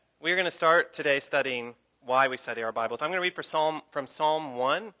we're going to start today studying why we study our Bibles. I'm going to read from Psalm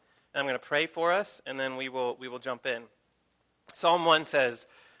 1, and I'm going to pray for us, and then we will jump in. Psalm 1 says,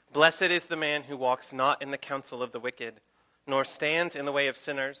 "Blessed is the man who walks not in the counsel of the wicked, nor stands in the way of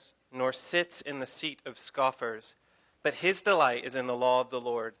sinners, nor sits in the seat of scoffers. But his delight is in the law of the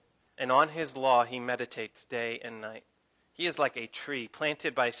Lord, and on his law he meditates day and night. He is like a tree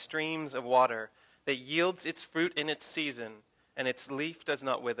planted by streams of water that yields its fruit in its season, and its leaf does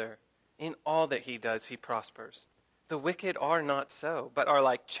not wither. In all that he does, he prospers. The wicked are not so, but are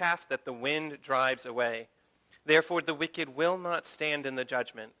like chaff that the wind drives away. Therefore the wicked will not stand in the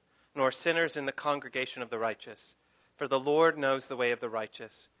judgment, nor sinners in the congregation of the righteous. For the Lord knows the way of the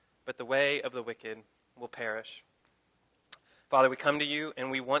righteous, but the way of the wicked will perish." Father, we come to you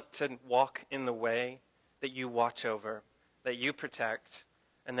and we want to walk in the way that you watch over, that you protect,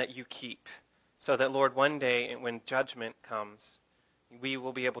 and that you keep, so that, Lord, one day when judgment comes, we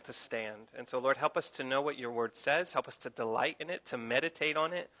will be able to stand. And so, Lord, help us to know what your word says. Help us to delight in it, to meditate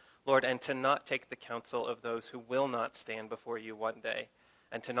on it, Lord, and to not take the counsel of those who will not stand before you one day,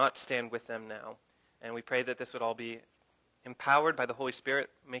 and to not stand with them now. And we pray that this would all be empowered by the Holy Spirit,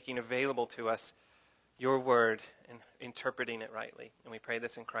 making available to us your word and interpreting it rightly. And we pray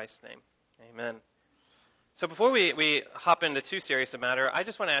this in Christ's name. Amen. So before we hop into too serious a matter, I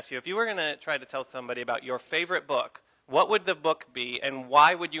just want to ask you, if you were going to try to tell somebody about your favorite book, what would the book be, and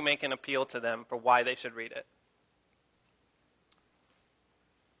why would you make an appeal to them for why they should read it?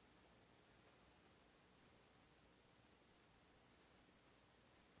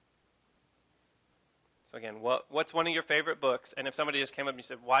 So again, what's one of your favorite books? And if somebody just came up and you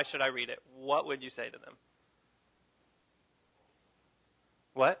said, "Why should I read it?" what would you say to them?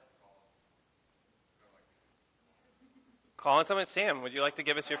 What? Calling someone. Sam, would you like to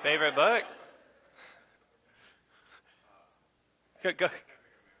give us your favorite book? Go.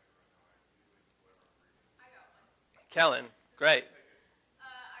 Kellen, great.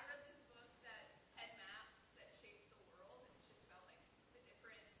 I read this book that's 10 maps that shaped the world, and it's just about like the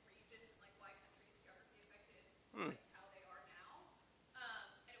different regions and like why countries geography affected like how they are now.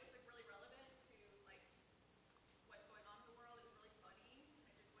 And it was like really relevant to like what's going on in the world. It was really funny.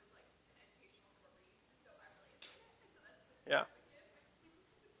 It just was like an educational short read, so I really enjoyed it. And so that's the Yeah.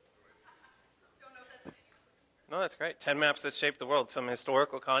 Don't know if that's what anyone's looking for. No, that's great. 10 maps that shaped the world. Some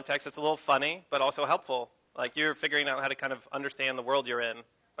historical context. It's a little funny, but also helpful. Like you're figuring out how to kind of understand the world you're in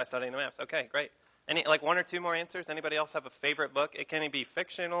by studying the maps. Okay, great. Any like one or two more answers? Anybody else have a favorite book? It can be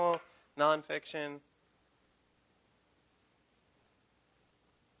fictional, nonfiction.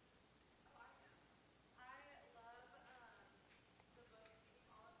 I love the book Seeking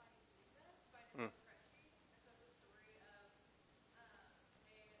All of Finding Jesus by Nicole Crenshaw. And so it's a story of a Muslim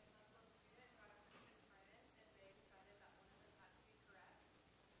student who had a Christian friend, and they decided that one of them had to be correct.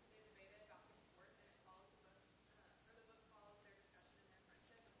 So they debated back and forth, and it follows the book, or the book follows their discussion and their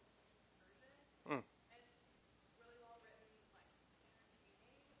friendship until his conversion. And it's really well written, like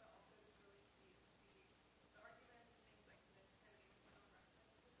entertaining, but also just really sweet to see the arguments and things that convinced him and even his own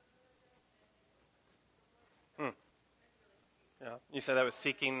wrestling with his own religion and his own book. It's really sweet. Yeah. You said that was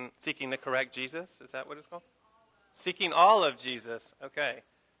seeking the correct Jesus? Is that what it's called? Seeking all of Jesus. Okay.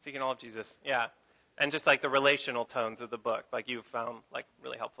 Seeking all of Jesus. Yeah. And just like the relational tones of the book, like you found like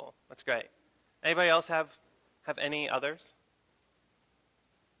really helpful. That's great. Anybody else have any others?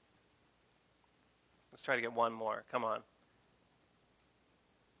 Let's try to get one more. Come on.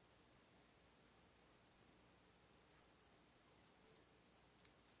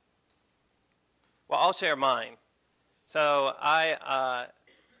 Well, I'll share mine. So I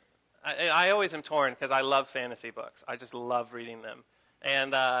always am torn because I love fantasy books. I just love reading them.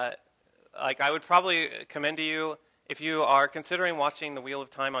 And like I would probably commend to you, if you are considering watching The Wheel of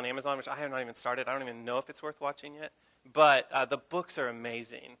Time on Amazon, which I have not even started. I don't even know if it's worth watching yet. But the books are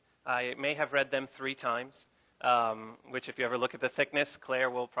amazing. I may have read them 3 times, which if you ever look at the thickness, Claire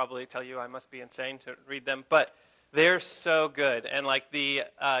will probably tell you I must be insane to read them. But they're so good. And like the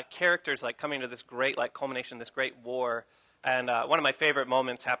characters like coming to this great like culmination, this great war. And one of my favorite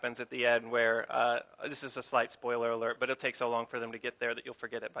moments happens at the end where, this is a slight spoiler alert, but it'll take so long for them to get there that you'll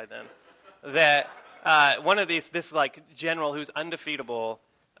forget it by then. That one of this like general who's undefeatable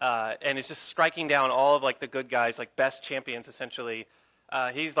and is just striking down all of like the good guys, like best champions essentially.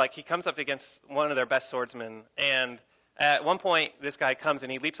 He comes up against one of their best swordsmen, and at one point this guy comes and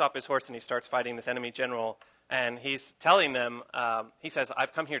he leaps off his horse and he starts fighting this enemy general, and he's telling them, he says,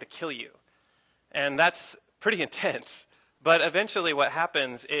 "I've come here to kill you." And that's pretty intense. But eventually what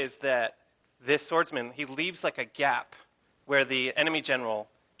happens is that this swordsman, he leaves like a gap where the enemy general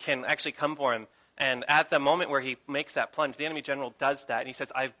can actually come for him. And at the moment where he makes that plunge, the enemy general does that, and he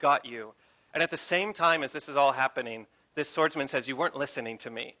says, I've got you. And at the same time as this is all happening, this swordsman says, you weren't listening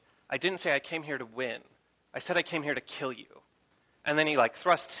to me. I didn't say I came here to win. I said I came here to kill you. And then he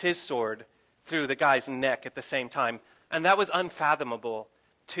thrusts his sword through the guy's neck at the same time. And that was unfathomable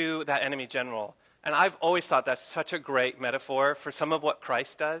to that enemy general. And I've always thought that's such a great metaphor for some of what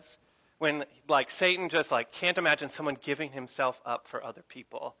Christ does. When Satan just can't imagine someone giving himself up for other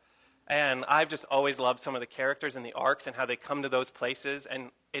people. And I've just always loved some of the characters in the arcs and how they come to those places.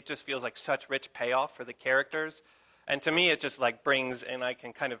 And it just feels like such rich payoff for the characters. And to me, it just brings, and I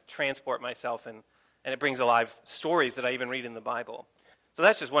can kind of transport myself, and it brings alive stories that I even read in the Bible. So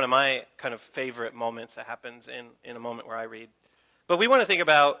that's just one of my kind of favorite moments that happens in a moment where I read. But we want to think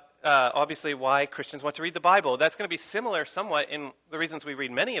about, obviously, why Christians want to read the Bible. That's going to be similar somewhat in the reasons we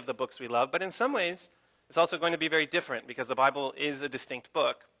read many of the books we love, but in some ways, it's also going to be very different because the Bible is a distinct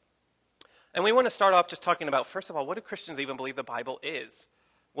book. And we want to start off just talking about, first of all, what do Christians even believe the Bible is?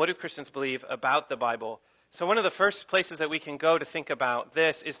 What do Christians believe about the Bible? So one of the first places that we can go to think about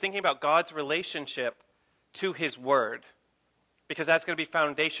this is thinking about God's relationship to his word, because that's going to be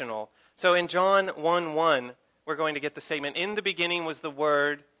foundational. So in John 1:1, we're going to get the statement, in the beginning was the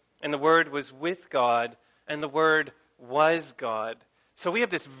Word, and the Word was with God, and the Word was God. So we have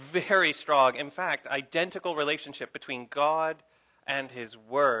this very strong, in fact, identical relationship between God and his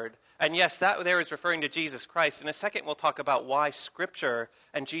Word. And yes, that there is referring to Jesus Christ. In a second, we'll talk about why Scripture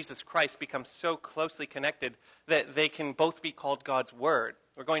and Jesus Christ become so closely connected that they can both be called God's Word.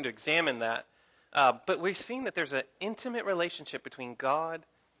 We're going to examine that. But we've seen that there's an intimate relationship between God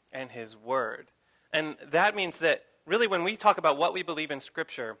and his Word. And that means that really when we talk about what we believe in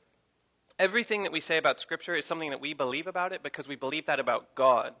Scripture, everything that we say about Scripture is something that we believe about it because we believe that about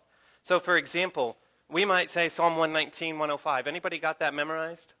God. So for example, we might say Psalm 119, 105. Anybody got that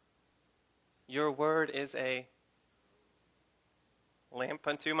memorized? Your word is a lamp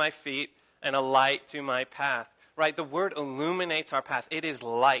unto my feet and a light to my path. Right? The word illuminates our path. It is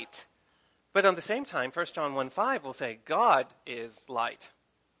light. But at the same time, 1 John 1:5 will say God is light.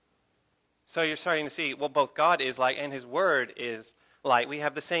 So you're starting to see, well, both God is light and his word is light. We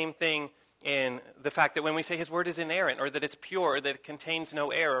have the same thing in the fact that when we say his word is inerrant, or that it's pure, or that it contains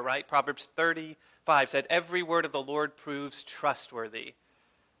no error, right? Proverbs 35 said, every word of the Lord proves trustworthy.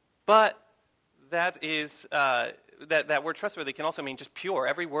 But that is, that word trustworthy can also mean just pure.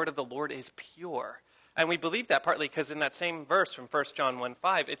 Every word of the Lord is pure. And we believe that partly because in that same verse from 1 John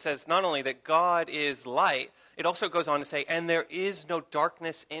 1:5, it says not only that God is light, it also goes on to say, and there is no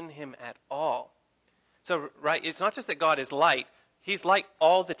darkness in him at all. So, right, it's not just that God is light. He's light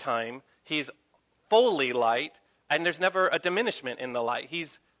all the time. He's fully light, and there's never a diminishment in the light.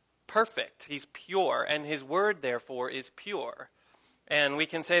 He's perfect. He's pure, and his word, therefore, is pure. And we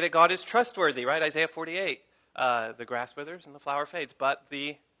can say that God is trustworthy, right? Isaiah 48, the grass withers and the flower fades, but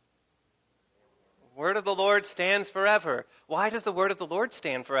the word of the Lord stands forever. Why does the word of the Lord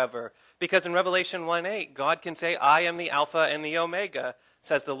stand forever? Because in Revelation 1:8, God can say, I am the Alpha and the Omega,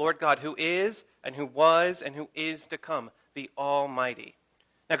 says the Lord God, who is and who was and who is to come, the Almighty.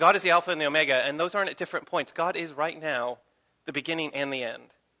 Now, God is the Alpha and the Omega, and those aren't at different points. God is right now the beginning and the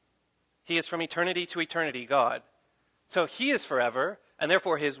end. He is from eternity to eternity, God. So he is forever, and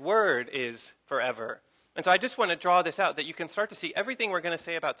therefore his word is forever. And so I just want to draw this out, that you can start to see everything we're going to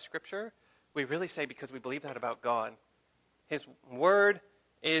say about Scripture, we really say because we believe that about God. His word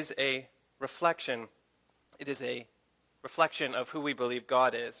is a reflection. It is a reflection of who we believe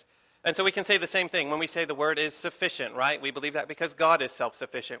God is. And so we can say the same thing when we say the word is sufficient, right? We believe that because God is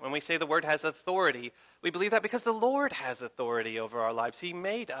self-sufficient. When we say the word has authority, we believe that because the Lord has authority over our lives. He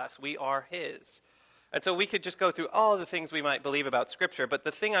made us. We are his. And so we could just go through all the things we might believe about Scripture, but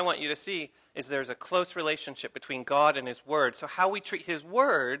the thing I want you to see is there's a close relationship between God and his word. So how we treat his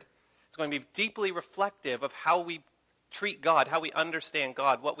word is going to be deeply reflective of how we treat God, how we understand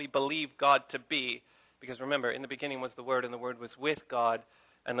God, what we believe God to be. Because remember, in the beginning was the Word, and the Word was with God,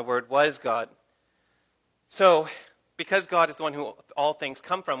 and the Word was God. So, because God is the one who all things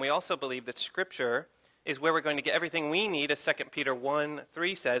come from, we also believe that Scripture is where we're going to get everything we need, as 2 Peter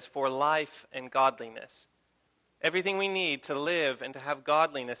 1:3 says, for life and godliness. Everything we need to live and to have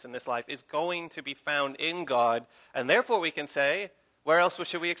godliness in this life is going to be found in God, and therefore we can say, where else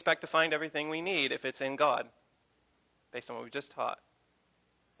should we expect to find everything we need if it's in God? Based on what we just taught.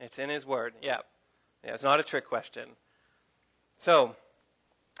 It's in his word. Yeah, it's not a trick question. So,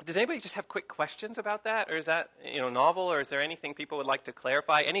 does anybody just have quick questions about that? Or is that, novel? Or is there anything people would like to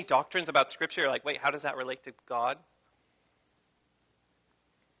clarify? Any doctrines about Scripture? Like, wait, how does that relate to God?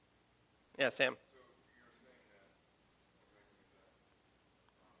 Yeah, Sam. So you're saying that,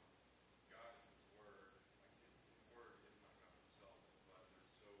 God and his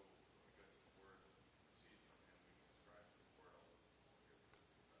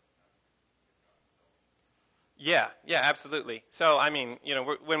Yeah, absolutely. So, I mean,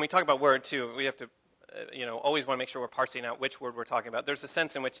 when we talk about word too, we have to, always want to make sure we're parsing out which word we're talking about. There's a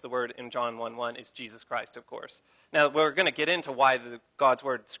sense in which the word in John 1:1 is Jesus Christ, of course. Now, we're going to get into why God's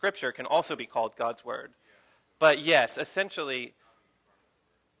word, Scripture, can also be called God's word. But yes, essentially,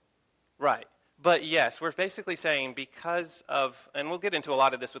 right. But yes, we're basically saying because of, and we'll get into a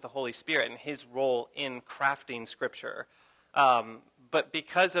lot of this with the Holy Spirit and his role in crafting Scripture. But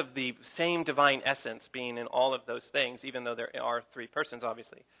because of the same divine essence being in all of those things, even though there are three persons,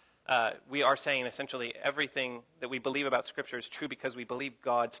 obviously, we are saying essentially everything that we believe about Scripture is true because we believe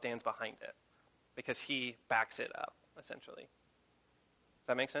God stands behind it, because he backs it up, essentially. Does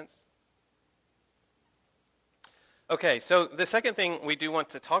that make sense? Okay, so the second thing we do want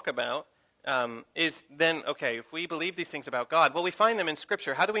to talk about is then, okay, if we believe these things about God, well, we find them in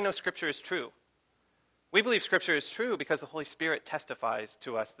Scripture. How do we know Scripture is true? We believe Scripture is true because the Holy Spirit testifies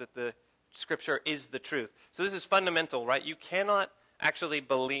to us that the Scripture is the truth. So this is fundamental, right? You cannot actually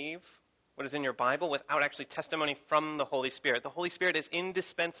believe what is in your Bible without actually testimony from the Holy Spirit. The Holy Spirit is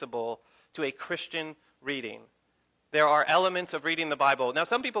indispensable to a Christian reading. There are elements of reading the Bible. Now,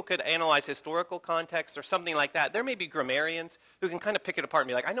 some people could analyze historical context or something like that. There may be grammarians who can kind of pick it apart and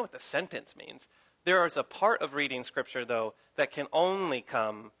be like, I know what the sentence means. There is a part of reading Scripture, though, that can only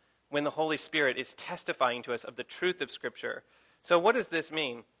come when the Holy Spirit is testifying to us of the truth of Scripture. So what does this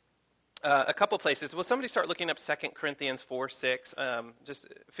mean? A couple places. Will somebody start looking up 2 Corinthians 4:6? Just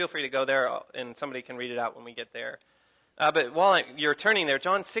feel free to go there, and somebody can read it out when we get there. But while you're turning there,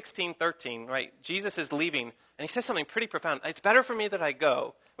 John 16:13, right? Jesus is leaving, and he says something pretty profound. It's better for me that I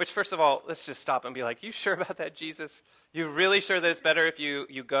go. Which, first of all, let's just stop and be like, you sure about that, Jesus? You really sure that it's better if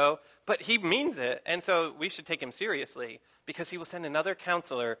you go? But he means it, and so we should take him seriously, because he will send another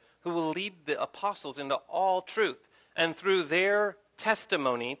counselor who will lead the apostles into all truth. And through their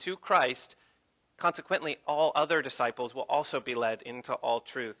testimony to Christ, consequently, all other disciples will also be led into all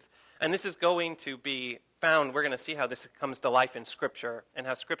truth. And this is going to be found, we're going to see how this comes to life in Scripture, and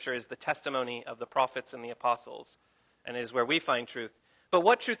how Scripture is the testimony of the prophets and the apostles, and is where we find truth. But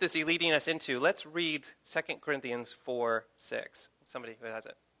what truth is he leading us into? Let's read 2 Corinthians 4:6. Somebody who has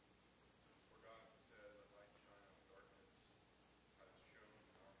it.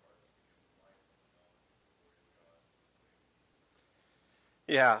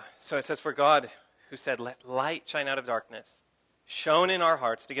 Yeah, so it says, for God, who said, let light shine out of darkness, shone in our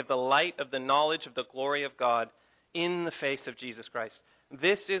hearts to give the light of the knowledge of the glory of God in the face of Jesus Christ.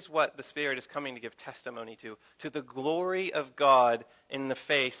 This is what the Spirit is coming to give testimony to the glory of God in the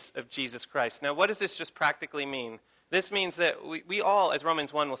face of Jesus Christ. Now, what does this just practically mean? This means that we all, as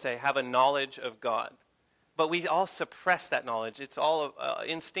Romans 1 will say, have a knowledge of God. But we all suppress that knowledge. It's all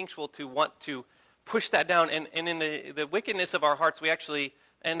instinctual to want to push that down. And in the wickedness of our hearts, we actually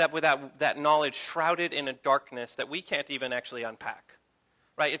end up with that knowledge shrouded in a darkness that we can't even actually unpack.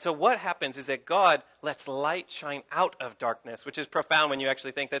 Right? And so what happens is that God lets light shine out of darkness, which is profound when you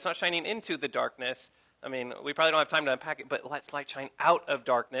actually think that it's not shining into the darkness. I mean, we probably don't have time to unpack it, but lets light shine out of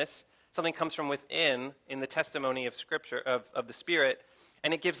darkness. Something comes from within in the testimony of Scripture, of the Spirit,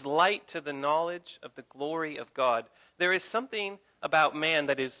 and it gives light to the knowledge of the glory of God. There is something about man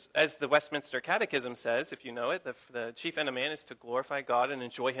that is, as the Westminster Catechism says, if you know it, the chief end of man is to glorify God and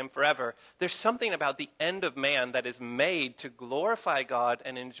enjoy him forever. There's something about the end of man that is made to glorify God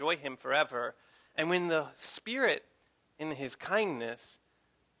and enjoy him forever. And when the Spirit, in his kindness,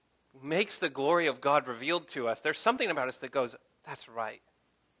 makes the glory of God revealed to us, there's something about us that goes, that's right.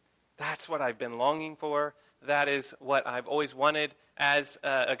 That's what I've been longing for. That is what I've always wanted. As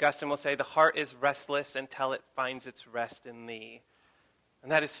Augustine will say, the heart is restless until it finds its rest in thee.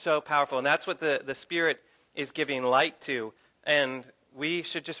 And that is so powerful. And that's what the Spirit is giving light to. And we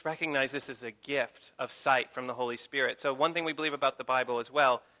should just recognize this as a gift of sight from the Holy Spirit. So one thing we believe about the Bible as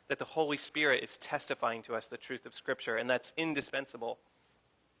well, that the Holy Spirit is testifying to us the truth of Scripture. And that's indispensable.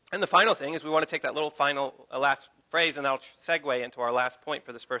 And the final thing is we want to take that little last phrase, and that'll segue into our last point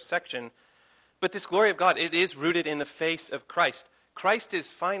for this first section. But this glory of God, it is rooted in the face of Christ. Christ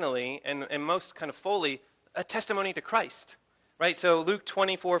is finally, and most kind of fully, a testimony to Christ. Right? So Luke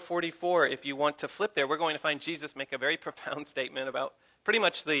 24:44, if you want to flip there, we're going to find Jesus make a very profound statement about pretty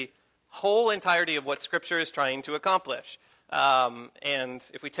much the whole entirety of what Scripture is trying to accomplish. And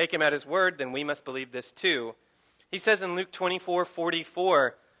if we take him at his word, then we must believe this too. He says in Luke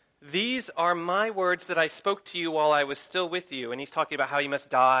 24:44, these are my words that I spoke to you while I was still with you. And he's talking about how he must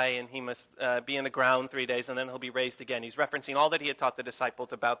die and he must be in the ground 3 days and then he'll be raised again. He's referencing all that he had taught the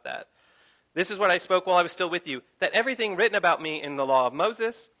disciples about that. This is what I spoke while I was still with you, that everything written about me in the law of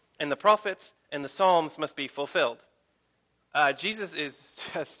Moses and the prophets and the Psalms must be fulfilled. Jesus is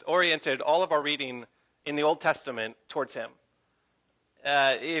just oriented all of our reading in the Old Testament towards him.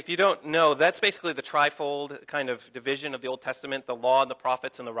 If you don't know, that's basically the trifold kind of division of the Old Testament. The law and the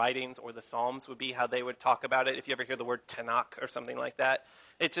prophets and the writings, or the Psalms would be how they would talk about it. If you ever hear the word Tanakh or something like that,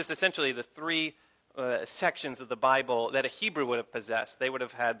 it's just essentially the three sections of the Bible that a Hebrew would have possessed. They would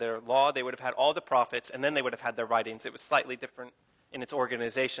have had their law, they would have had all the prophets, and then they would have had their writings. It was slightly different in its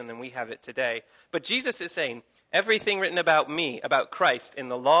organization than we have it today. But Jesus is saying, everything written about me, about Christ, in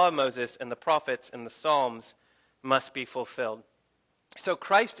the law of Moses and the prophets and the Psalms must be fulfilled. So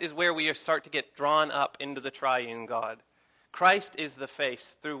Christ is where we start to get drawn up into the triune God. Christ is the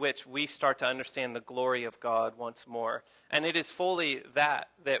face through which we start to understand the glory of God once more. And it is fully that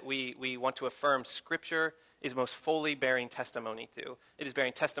we want to affirm Scripture is most fully bearing testimony to. It is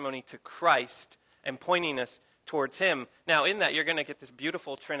bearing testimony to Christ and pointing us towards him. Now, in that, you're going to get this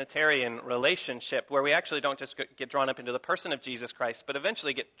beautiful Trinitarian relationship where we actually don't just get drawn up into the person of Jesus Christ, but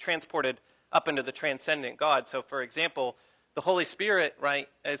eventually get transported up into the transcendent God. So, for example, the Holy Spirit, right,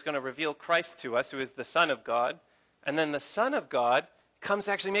 is going to reveal Christ to us, who is the Son of God. And then the Son of God comes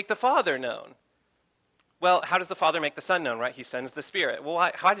to actually make the Father known. Well, how does the Father make the Son known, right? He sends the Spirit. Well,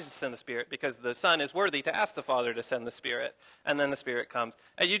 why does he send the Spirit? Because the Son is worthy to ask the Father to send the Spirit. And then the Spirit comes.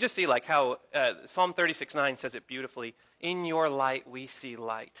 And you just see like how Psalm 36:9 says it beautifully. In your light we see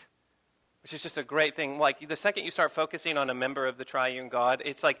light. Which is just a great thing. Like the second you start focusing on a member of the triune God,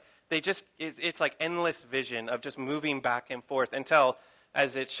 it's like it's like endless vision of just moving back and forth until,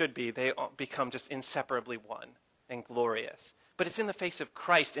 as it should be, they become just inseparably one and glorious. But it's in the face of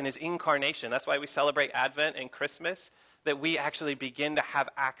Christ in his incarnation. That's why we celebrate Advent and Christmas, that we actually begin to have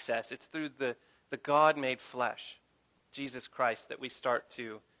access. It's through the God made flesh, Jesus Christ, that we start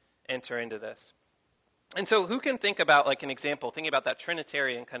to enter into this. And so who can think about, like an example, thinking about that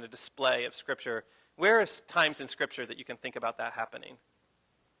Trinitarian kind of display of Scripture? Where are times in Scripture that you can think about that happening?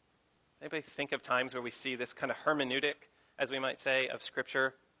 Anybody think of times where we see this kind of hermeneutic, as we might say, of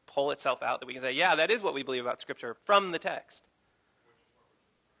Scripture pull itself out, that we can say, yeah, that is what we believe about Scripture from the text?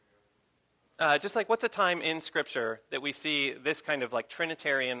 Just like what's a time in Scripture that we see this kind of like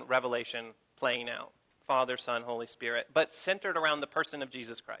Trinitarian revelation playing out? Father, Son, Holy Spirit, but centered around the person of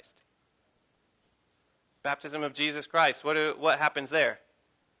Jesus Christ. Baptism of Jesus Christ. What happens there?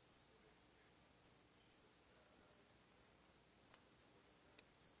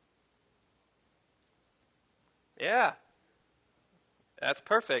 Yeah. That's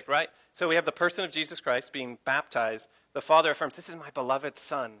perfect, right? So we have the person of Jesus Christ being baptized. The Father affirms, this is my beloved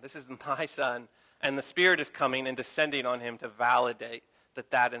Son. This is my Son. And the Spirit is coming and descending on him to validate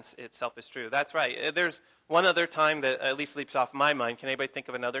that in itself is true. That's right. There's one other time that at least leaps off my mind. Can anybody think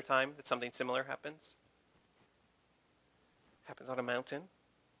of another time that something similar happens? Happens on a mountain?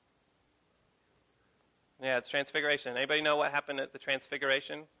 Yeah, it's Transfiguration. Anybody know what happened at the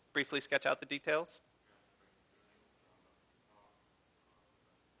Transfiguration? Briefly sketch out the details.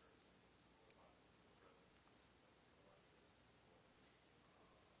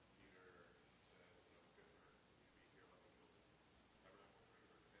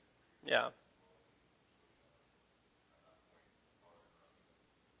 Yeah.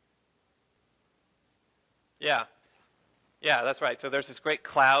 Yeah. Yeah, that's right. So there's this great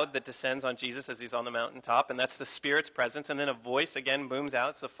cloud that descends on Jesus as he's on the mountaintop, and that's the Spirit's presence. And then a voice again booms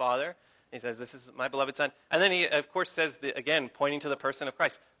out. It's the Father. He says, this is my beloved Son. And then he, of course, says, again, pointing to the person of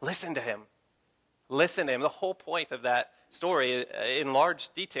Christ, listen to him. Listen to him. The whole point of that story in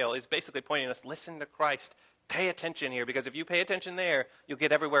large detail is basically pointing us, listen to Christ. Pay attention here, because if you pay attention there, you'll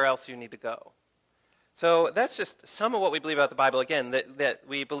get everywhere else you need to go. So that's just some of what we believe about the Bible. Again, that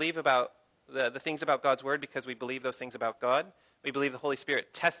we believe about the things about God's Word because we believe those things about God. We believe the Holy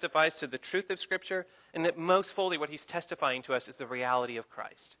Spirit testifies to the truth of Scripture, and that most fully what he's testifying to us is the reality of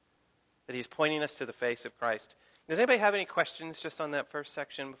Christ, that he's pointing us to the face of Christ. Does anybody have any questions just on that first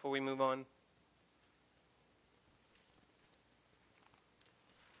section before we move on?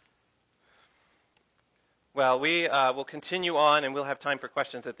 Well, we will continue on, and we'll have time for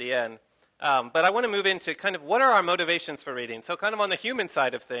questions at the end. But I want to move into kind of what are our motivations for reading. So kind of on the human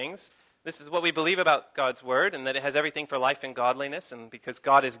side of things, this is what we believe about God's Word, and that it has everything for life and godliness, and because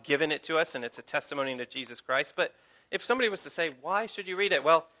God has given it to us, and it's a testimony to Jesus Christ. But if somebody was to say, why should you read it?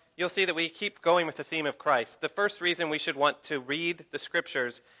 Well, you'll see that we keep going with the theme of Christ. The first reason we should want to read the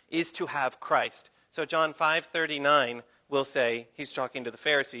Scriptures is to have Christ. So John 5:39 will say, he's talking to the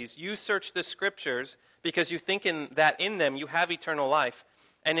Pharisees, you search the Scriptures because you think that in them you have eternal life.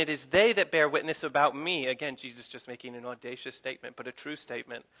 And it is they that bear witness about me. Again, Jesus just making an audacious statement, but a true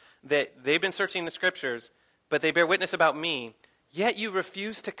statement. That they've been searching the Scriptures, but they bear witness about me. Yet you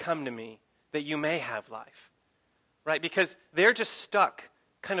refuse to come to me that you may have life. Right? Because they're just stuck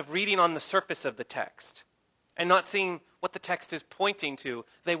kind of reading on the surface of the text and not seeing what the text is pointing to,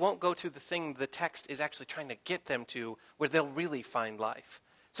 they won't go to the thing the text is actually trying to get them to, where they'll really find life.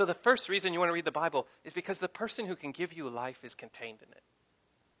 So the first reason you want to read the Bible is because the person who can give you life is contained in it.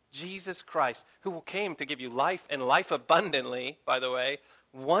 Jesus Christ, who came to give you life and life abundantly, by the way,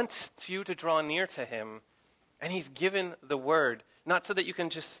 wants you to draw near to him. And he's given the word, not so that you can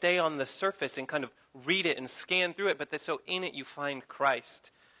just stay on the surface and kind of read it and scan through it, but that so in it you find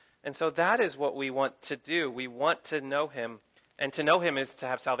Christ. And so that is what we want to do. We want to know him. And to know him is to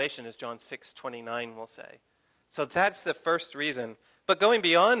have salvation, as John 6:29 will say. So that's the first reason. But going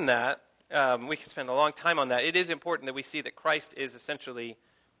beyond that, we can spend a long time on that. It is important that we see that Christ is essentially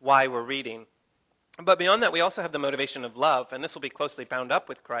why we're reading. But beyond that, we also have the motivation of love, and this will be closely bound up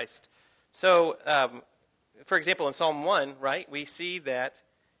with Christ. So, for example, in Psalm 1, right, we see that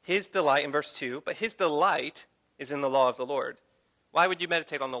his delight, in verse 2, but his delight is in the law of the Lord. Why would you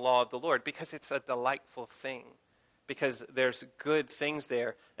meditate on the law of the Lord? Because it's a delightful thing, because there's good things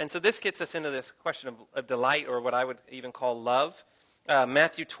there. And so this gets us into this question of delight, or what I would even call love.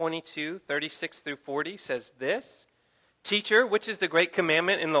 Matthew 22:36-40 says this, "Teacher, which is the great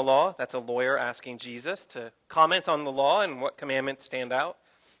commandment in the law?" That's a lawyer asking Jesus to comment on the law and what commandments stand out.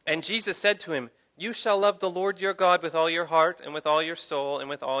 And Jesus said to him, "You shall love the Lord your God with all your heart and with all your soul and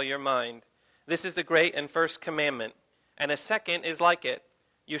with all your mind. This is the great and first commandment. And a second is like it.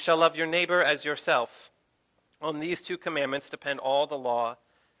 You shall love your neighbor as yourself. On these two commandments depend all the law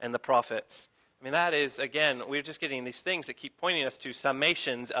and the prophets." I mean, that is, again, we're just getting these things that keep pointing us to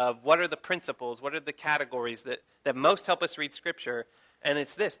summations of what are the principles, what are the categories that most help us read Scripture. And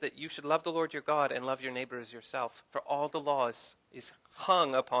it's this, that you should love the Lord your God and love your neighbor as yourself. For all the law is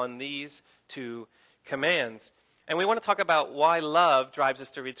hung upon these two commands. And we want to talk about why love drives us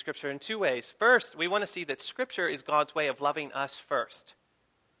to read Scripture in two ways. First, we want to see that Scripture is God's way of loving us first.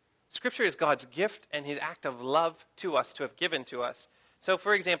 Scripture is God's gift and his act of love to us, to have given to us. So,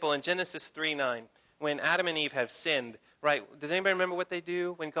 for example, in Genesis 3:9, when Adam and Eve have sinned, right, does anybody remember what they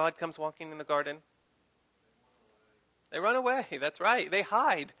do when God comes walking in the garden? They run away. That's right. They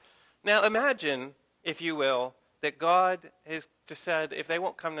hide. Now, imagine, if you will, that God has just said, if they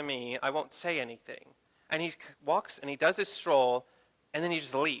won't come to me, I won't say anything. And he walks and he does his stroll, and then he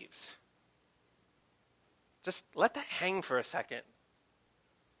just leaves. Just let that hang for a second.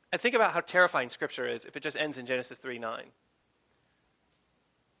 And think about how terrifying Scripture is if it just ends in Genesis 3:9.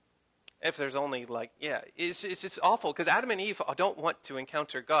 If there's only it's just awful, because Adam and Eve don't want to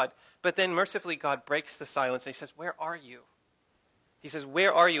encounter God. But then mercifully God breaks the silence and he says, "Where are you?" He says,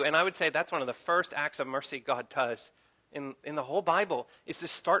 "Where are you?" And I would say that's one of the first acts of mercy God does in the whole Bible, is to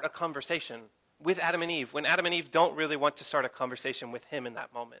start a conversation with Adam and Eve, when Adam and Eve don't really want to start a conversation with him in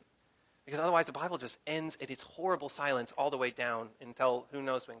that moment. Because otherwise the Bible just ends at its horrible silence all the way down until who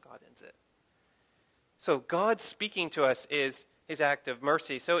knows when God ends it. So God speaking to us is his act of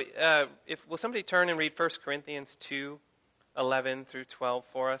mercy. So will somebody turn and read 1 Corinthians 2:11-12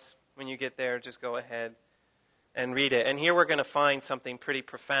 for us? When you get there, just go ahead and read it. And here we're going to find something pretty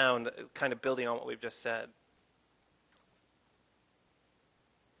profound, kind of building on what we've just said.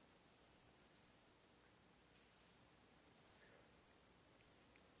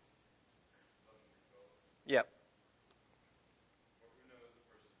 Yep.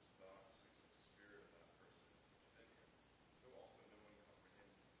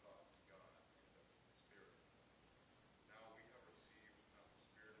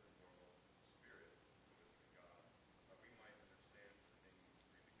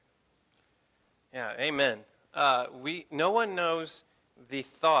 Yeah, amen. No one knows the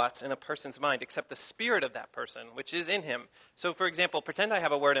thoughts in a person's mind except the spirit of that person, which is in him. So, for example, pretend I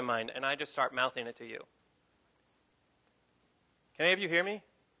have a word in mind and I just start mouthing it to you. Can any of you hear me?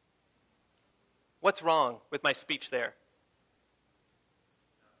 What's wrong with my speech there?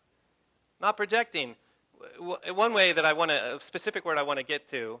 Not projecting. One way that a specific word I want to get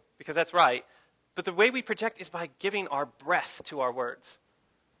to, because that's right, but the way we project is by giving our breath to our words.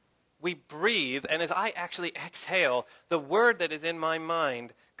 We breathe, and as I actually exhale, the word that is in my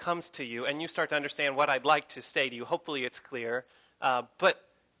mind comes to you, and you start to understand what I'd like to say to you. Hopefully it's clear. But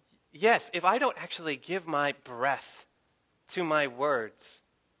yes, if I don't actually give my breath to my words,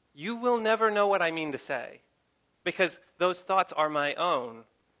 you will never know what I mean to say, because those thoughts are my own,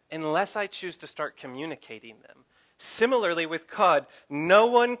 unless I choose to start communicating them. Similarly with God, no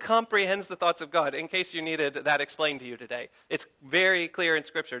one comprehends the thoughts of God. In case you needed that explained to you today, it's very clear in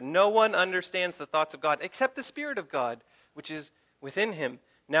Scripture. No one understands the thoughts of God except the Spirit of God, which is within him.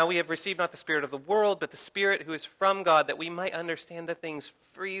 Now we have received not the spirit of the world, but the Spirit who is from God, that we might understand the things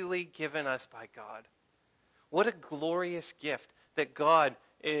freely given us by God. What a glorious gift that God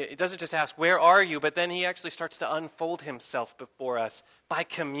it doesn't just ask, where are you? But then he actually starts to unfold himself before us by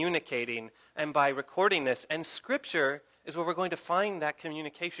communicating and by recording this. And Scripture is where we're going to find that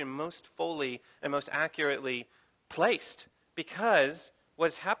communication most fully and most accurately placed. Because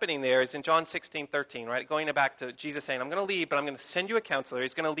what's happening there is in John 16:13, right? Going back to Jesus saying, I'm going to leave, but I'm going to send you a counselor.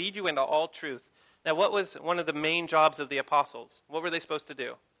 He's going to lead you into all truth. Now, what was one of the main jobs of the apostles? What were they supposed to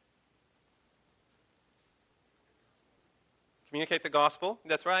do? Communicate the gospel.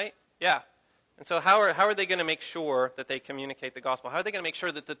 That's right. Yeah. And so how are they going to make sure that they communicate the gospel? How are they going to make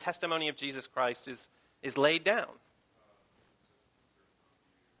sure that the testimony of Jesus Christ is laid down?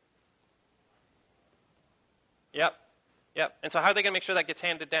 Yep. Yep. And so how are they going to make sure that gets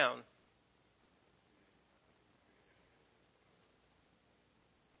handed down?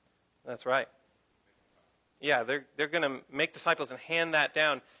 That's right. Yeah, they're going to make disciples and hand that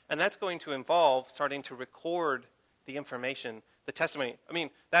down. And that's going to involve starting to record the information, the testimony. I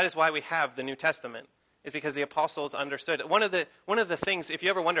mean, that is why we have the New Testament, is because the apostles understood. One of the things, if you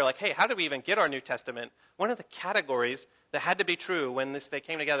ever wonder, like, hey, how did we even get our New Testament? One of the categories that had to be true when they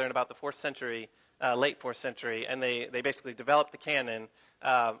came together in about the 4th century, late 4th century, and they basically developed the canon.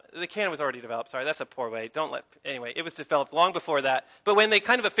 The canon was already developed. Sorry, that's a poor way. Anyway, it was developed long before that. But when they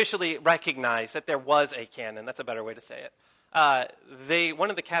kind of officially recognized that there was a canon, that's a better way to say it, one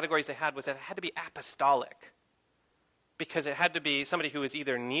of the categories they had was that it had to be apostolic. Because it had to be somebody who was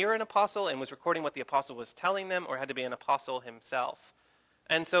either near an apostle and was recording what the apostle was telling them, or had to be an apostle himself.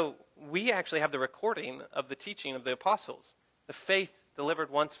 And so we actually have the recording of the teaching of the apostles, the faith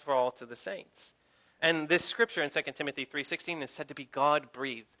delivered once for all to the saints. And this scripture in 2 Timothy 3:16 is said to be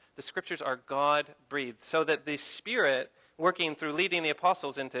God-breathed. The scriptures are God-breathed, so that the Spirit working through leading the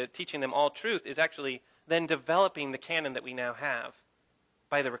apostles into teaching them all truth is actually then developing the canon that we now have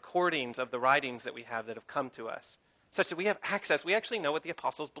by the recordings of the writings that we have that have come to us. Such that we have access. We actually know what the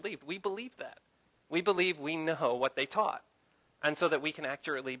apostles believed. We believe that. We believe we know what they taught. And so that we can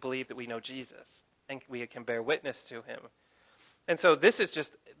accurately believe that we know Jesus. And we can bear witness to him. And so this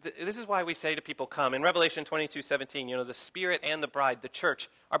is why we say to people, come. In Revelation 22:17, the Spirit and the bride, the church,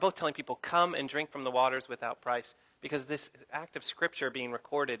 are both telling people, come and drink from the waters without price. Because this act of Scripture being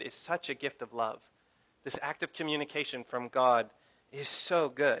recorded is such a gift of love. This act of communication from God is so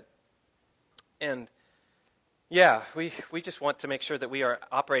good. And yeah, we just want to make sure that we are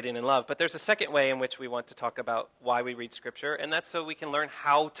operating in love. But there's a second way in which we want to talk about why we read Scripture, and that's so we can learn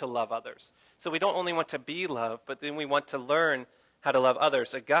how to love others. So we don't only want to be loved, but then we want to learn how to love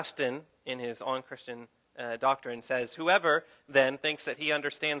others. Augustine, in his On Christian Doctrine, says, whoever then thinks that he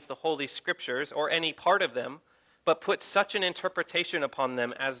understands the Holy Scriptures, or any part of them, but puts such an interpretation upon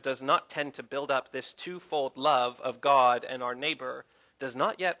them as does not tend to build up this twofold love of God and our neighbor, does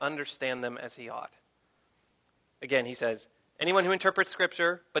not yet understand them as he ought. Again, he says, anyone who interprets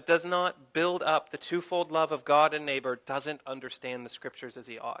Scripture but does not build up the twofold love of God and neighbor doesn't understand the Scriptures as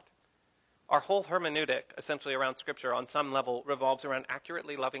he ought. Our whole hermeneutic, essentially around Scripture, on some level, revolves around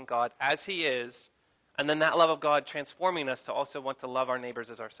accurately loving God as he is, and then that love of God transforming us to also want to love our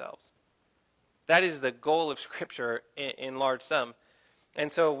neighbors as ourselves. That is the goal of Scripture in large sum. And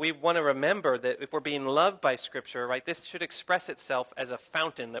so we want to remember that if we're being loved by Scripture, right, this should express itself as a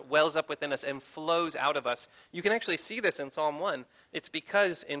fountain that wells up within us and flows out of us. You can actually see this in Psalm 1. It's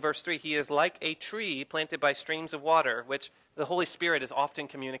because, in verse 3, he is like a tree planted by streams of water, which the Holy Spirit is often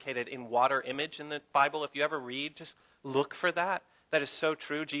communicated in water image in the Bible. If you ever read, just look for that. That is so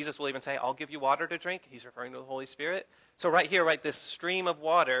true. Jesus will even say, I'll give you water to drink. He's referring to the Holy Spirit. So right here, right, this stream of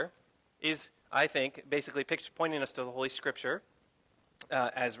water is, I think, basically pointing us to the Holy Scripture.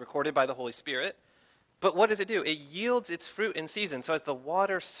 As recorded by the Holy Spirit. But what does it do? It yields its fruit in season. So as the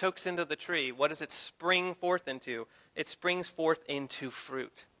water soaks into the tree, what does it spring forth into? It springs forth into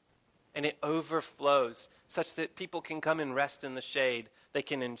fruit. And it overflows such that people can come and rest in the shade. They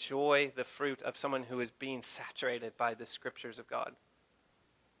can enjoy the fruit of someone who is being saturated by the Scriptures of God.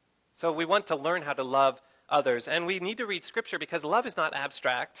 So we want to learn how to love others. And we need to read Scripture because love is not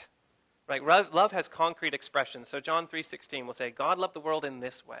abstract. Right? Love has concrete expressions. So John 3:16 will say, God loved the world in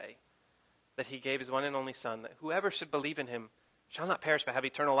this way, that he gave his one and only Son, that whoever should believe in him shall not perish but have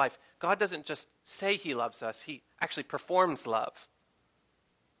eternal life. God doesn't just say he loves us, he actually performs love.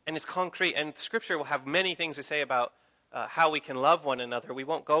 And it's concrete, and Scripture will have many things to say about how we can love one another. We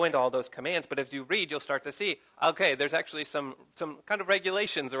won't go into all those commands, but as you read, you'll start to see, okay, there's actually some kind of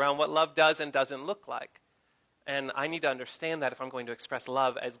regulations around what love does and doesn't look like. And I need to understand that if I'm going to express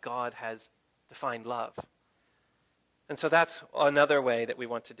love as God has defined love. And so that's another way that we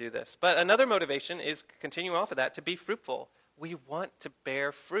want to do this. But another motivation is, continue off of that, to be fruitful. We want to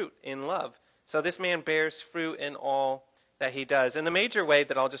bear fruit in love. So this man bears fruit in all that he does. And the major way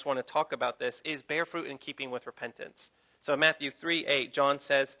that I'll just want to talk about this is bear fruit in keeping with repentance. So Matthew 3:8, John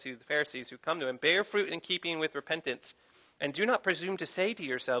says to the Pharisees who come to him, bear fruit in keeping with repentance, and do not presume to say to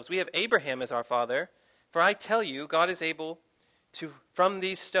yourselves, we have Abraham as our father. For I tell you, God is able to, from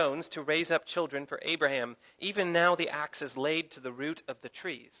these stones, to raise up children for Abraham. Even now the axe is laid to the root of the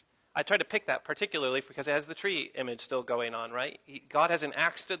trees. I try to pick that particularly because it has the tree image still going on, right? God has an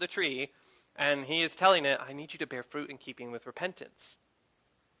axe to the tree, and he is telling it, I need you to bear fruit in keeping with repentance.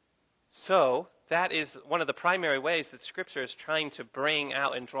 So that is one of the primary ways that Scripture is trying to bring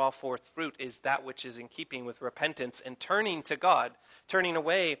out and draw forth fruit, is that which is in keeping with repentance and turning to God, turning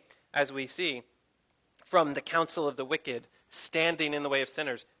away, as we see, from the counsel of the wicked, standing in the way of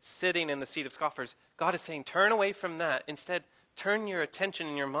sinners, sitting in the seat of scoffers. God is saying, turn away from that. Instead, turn your attention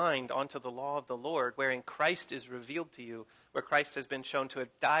and your mind onto the law of the Lord, wherein Christ is revealed to you, where Christ has been shown to have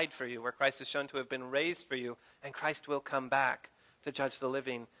died for you, where Christ is shown to have been raised for you, and Christ will come back to judge the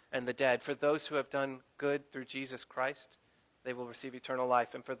living and the dead. For those who have done good through Jesus Christ, they will receive eternal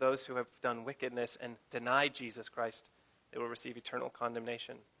life. And for those who have done wickedness and denied Jesus Christ, they will receive eternal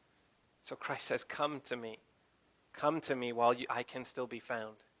condemnation. So Christ says, come to me. Come to me while I can still be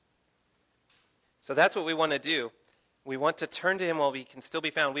found. So that's what we want to do. We want to turn to him while we can still be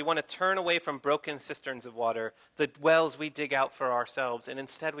found. We want to turn away from broken cisterns of water, the wells we dig out for ourselves, and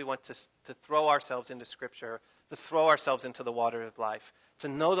instead we want to throw ourselves into Scripture, to throw ourselves into the water of life, to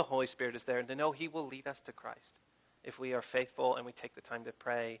know the Holy Spirit is there, and to know he will lead us to Christ if we are faithful and we take the time to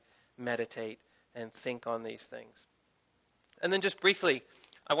pray, meditate, and think on these things. And then just briefly,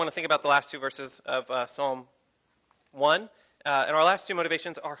 I want to think about the last two verses of Psalm 1. And our last two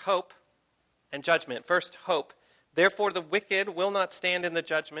motivations are hope and judgment. First, hope. Therefore the wicked will not stand in the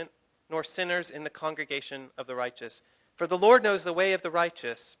judgment, nor sinners in the congregation of the righteous. For the Lord knows the way of the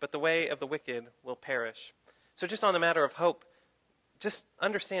righteous, but the way of the wicked will perish. So just on the matter of hope, just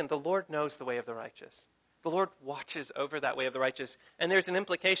understand the Lord knows the way of the righteous. The Lord watches over that way of the righteous. And there's an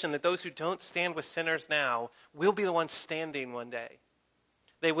implication that those who don't stand with sinners now will be the ones standing one day.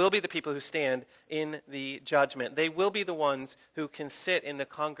 They will be the people who stand in the judgment. They will be the ones who can sit in the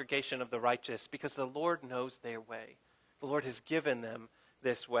congregation of the righteous because the Lord knows their way. The Lord has given them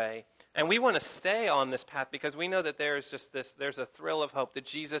this way. And we want to stay on this path because we know that there's a thrill of hope that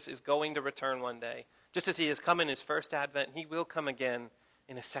Jesus is going to return one day. Just as he has come in his first advent, he will come again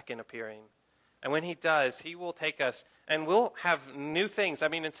in his second appearing. And when he does, he will take us and we'll have new things. I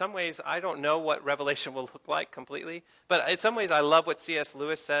mean, in some ways, I don't know what Revelation will look like completely. But in some ways, I love what C.S.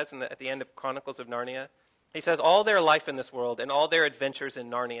 Lewis says at the end of Chronicles of Narnia. He says, all their life in this world and all their adventures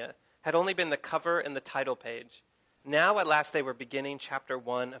in Narnia had only been the cover and the title page. Now, at last, they were beginning chapter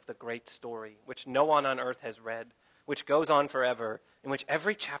 1 of the great story, which no one on earth has read, which goes on forever, in which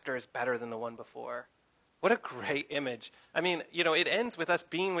every chapter is better than the one before. What a great image. I mean, it ends with us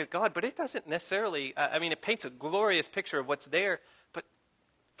being with God, but it doesn't necessarily, it paints a glorious picture of what's there, but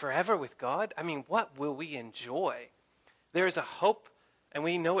forever with God? I mean, what will we enjoy? There is a hope, and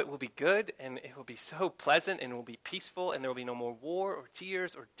we know it will be good, and it will be so pleasant, and it will be peaceful, and there will be no more war or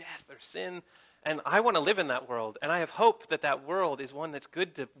tears or death or sin. And I want to live in that world, and I have hope that that world is one that's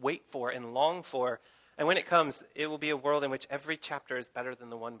good to wait for and long for. And when it comes, it will be a world in which every chapter is better than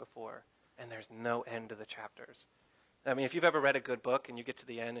the one before. And there's no end to the chapters. I mean, if you've ever read a good book and you get to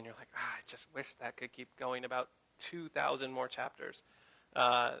the end and you're like, I just wish that could keep going about 2,000 more chapters.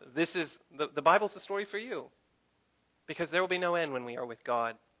 This is, the Bible's the story for you. Because there will be no end when we are with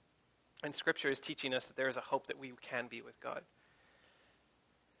God. And Scripture is teaching us that there is a hope that we can be with God.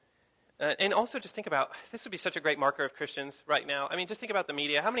 And also just think about, this would be such a great marker of Christians right now. I mean, just think about the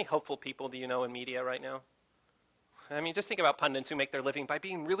media. How many hopeful people do you know in media right now? I mean, just think about pundits who make their living by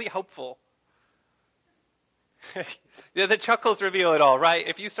being really hopeful. Yeah, the chuckles reveal it all, right?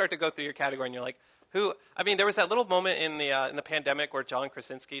 If you start to go through your category and you're like, there was that little moment in the pandemic where John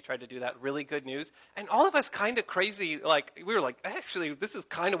Krasinski tried to do that really good news, and all of us kind of crazy, we were like, actually, this is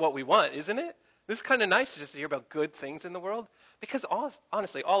kind of what we want, isn't it? This is kind of nice just to hear about good things in the world, because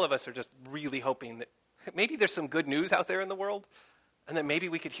honestly, all of us are just really hoping that maybe there's some good news out there in the world, and that maybe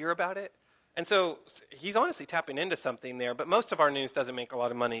we could hear about it. And so he's honestly tapping into something there, but most of our news doesn't make a lot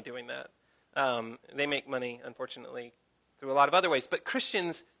of money doing that. They make money, unfortunately, through a lot of other ways. But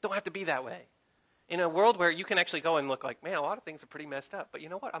Christians don't have to be that way. In a world where you can actually go and look like, man, a lot of things are pretty messed up, but you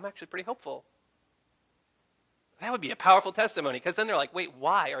know what? I'm actually pretty hopeful. That would be a powerful testimony, because then they're like, wait,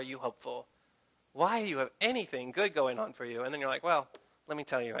 why are you hopeful? Why do you have anything good going on for you? And then you're like, well, let me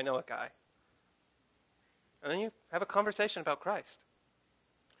tell you, I know a guy. And then you have a conversation about Christ.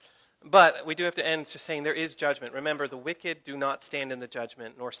 But we do have to end just saying there is judgment. Remember, the wicked do not stand in the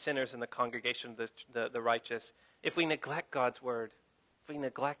judgment, nor sinners in the congregation of the righteous. If we neglect God's word, if we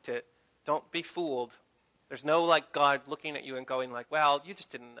neglect it, don't be fooled. There's no like God looking at you and going like, well, you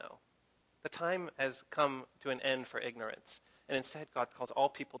just didn't know. The time has come to an end for ignorance. And instead, God calls all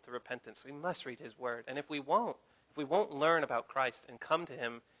people to repentance. We must read his word. And if we won't learn about Christ and come to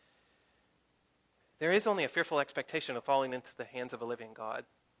him, there is only a fearful expectation of falling into the hands of a living God.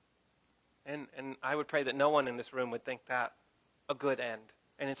 And I would pray that no one in this room would think that a good end.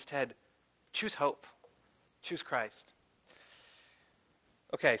 And instead, choose hope. Choose Christ.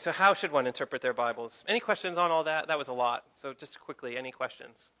 Okay, so how should one interpret their Bibles? Any questions on all that? That was a lot. So just quickly, any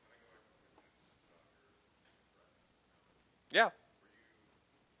questions? Yeah.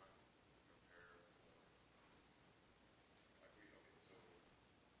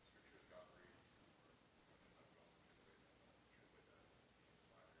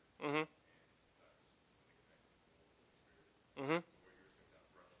 Mm-hmm. Mm-hmm.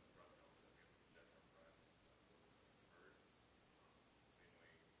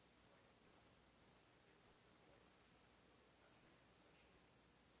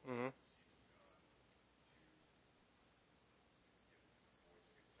 Mm-hmm.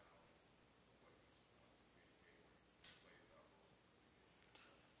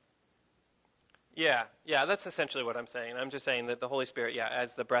 Yeah, that's essentially what I'm saying. I'm just saying that the Holy Spirit,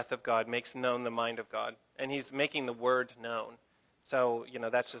 as the breath of God, makes known the mind of God. And he's making the word known. So, yeah.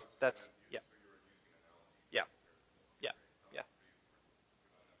 Yeah, yeah, yeah.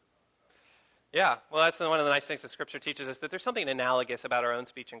 Yeah, well, that's one of the nice things that Scripture teaches us, that there's something analogous about our own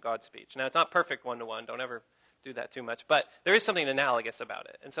speech and God's speech. Now, it's not perfect one-to-one. Don't ever do that too much. But there is something analogous about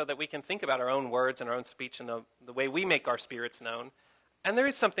it. And so that we can think about our own words and our own speech and the way we make our spirits known. And there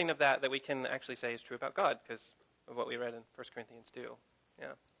is something of that we can actually say is true about God because of what we read in 1 Corinthians 2.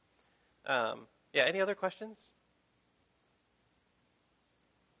 Yeah, any other questions?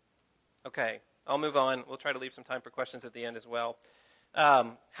 Okay, I'll move on. We'll try to leave some time for questions at the end as well.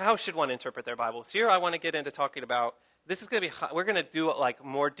 How should one interpret their Bibles? Here I want to get into talking about, this is going to be, we're going to do like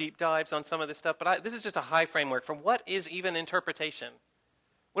more deep dives on some of this stuff, but this is just a high framework for what is even interpretation.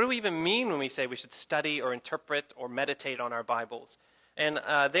 What do we even mean when we say we should study or interpret or meditate on our Bibles? And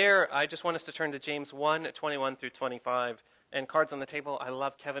there, I just want us to turn to James 1, 21 through 25. And cards on the table, I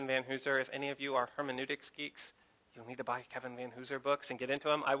love Kevin Van Hooser. If any of you are hermeneutics geeks, you'll need to buy Kevin Van Hooser books and get into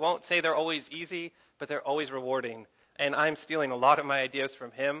them. I won't say they're always easy, but they're always rewarding. And I'm stealing a lot of my ideas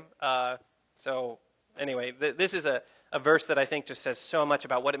from him. So anyway, this is a verse that I think just says so much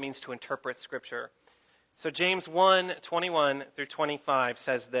about what it means to interpret Scripture. So James 1, 21 through 25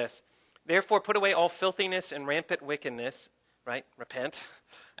 says this: "Therefore put away all filthiness and rampant wickedness," right, repent,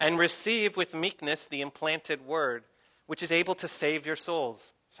 "and receive with meekness the implanted word, which is able to save your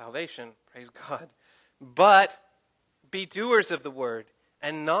souls." Salvation, praise God. "But be doers of the word,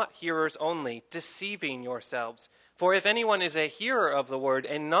 and not hearers only, deceiving yourselves. For if anyone is a hearer of the word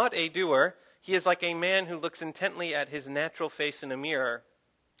and not a doer, he is like a man who looks intently at his natural face in a mirror.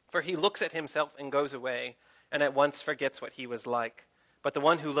 For he looks at himself and goes away, and at once forgets what he was like. But the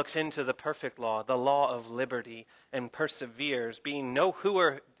one who looks into the perfect law, the law of liberty, and perseveres, being no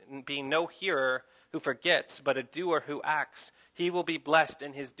hearer who forgets, but a doer who acts, he will be blessed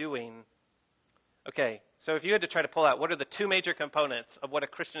in his doing." Okay, so if you had to try to pull out, what are the two major components of what a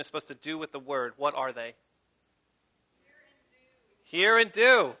Christian is supposed to do with the word? What are they? Hear and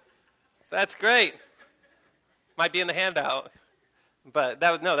do. That's great. Might be in the handout. But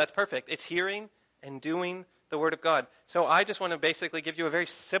that's perfect. It's hearing and doing the word of God. So I just want to basically give you a very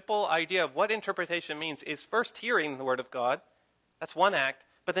simple idea of what interpretation means. Is first hearing the word of God. That's one act.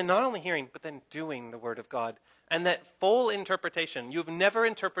 But then not only hearing, but then doing the word of God. And that full interpretation, you've never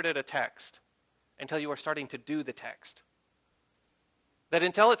interpreted a text until you are starting to do the text. That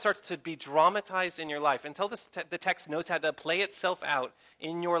until it starts to be dramatized in your life, until the text knows how to play itself out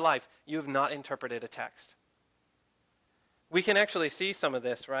in your life, you have not interpreted a text. We can actually see some of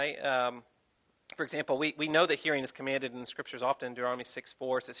this, right? For example, we know that hearing is commanded in the Scriptures often. Deuteronomy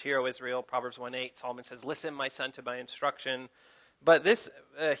 6:4 says, "Hear, O Israel." Proverbs 1:8, Solomon says, "Listen, my son, to my instruction." But this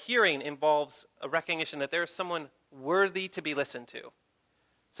hearing involves a recognition that there is someone worthy to be listened to.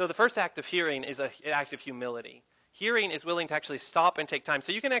 So the first act of hearing is an act of humility. Hearing is willing to actually stop and take time.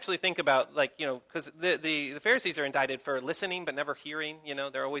 So you can actually think about, because the Pharisees are indicted for listening but never hearing.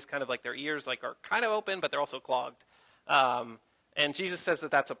 They're always kind of like their ears are kind of open, but they're also clogged. And Jesus says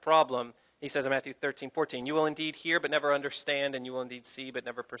that that's a problem. He says in Matthew 13:14, "You will indeed hear but never understand, and you will indeed see but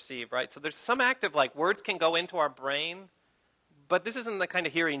never perceive," right? So there's some act of words can go into our brain, but this isn't the kind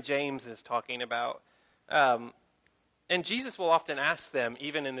of hearing James is talking about. And Jesus will often ask them,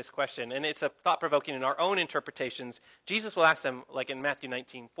 even in this question, and it's a thought-provoking in our own interpretations. Jesus will ask them, like in Matthew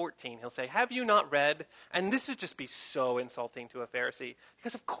 19:14, he'll say, have you not read? And this would just be so insulting to a Pharisee,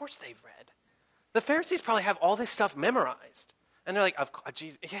 because of course they've read. The Pharisees probably have all this stuff memorized. And they're like,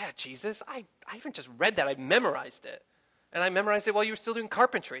 yeah, Jesus, I even just read that. I memorized it. And I memorized it while you were still doing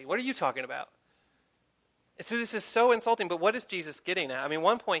carpentry. What are you talking about? And so this is so insulting, but what is Jesus getting at? I mean,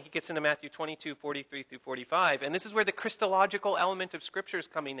 one point he gets into Matthew 22:43 through 45, and this is where the Christological element of Scripture is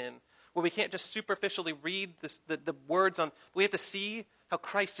coming in, where we can't just superficially read the words on, we have to see how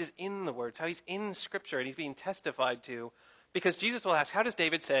Christ is in the words, how he's in Scripture, and he's being testified to. Because Jesus will ask, how does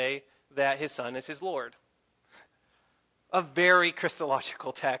David say that his son is his Lord? A very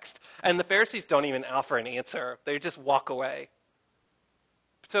Christological text. And the Pharisees don't even offer an answer. They just walk away.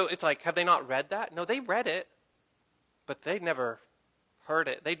 So it's like, have they not read that? No, they read it, but they never heard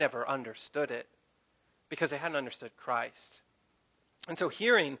it. They never understood it because they hadn't understood Christ. And so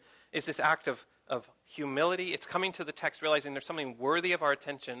hearing is this act of humility. It's coming to the text, realizing there's something worthy of our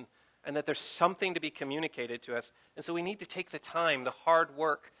attention and that there's something to be communicated to us. And so we need to take the time, the hard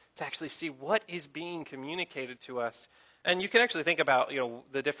work, to actually see what is being communicated to us. And you can actually think about,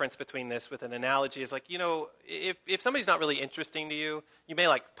 the difference between this with an analogy is like, if somebody's not really interesting to you, you may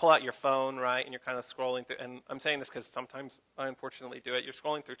like pull out your phone, right? And you're kind of scrolling through, and I'm saying this because sometimes I unfortunately do it. You're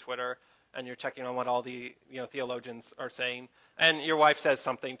scrolling through Twitter and you're checking on what all the, theologians are saying. And your wife says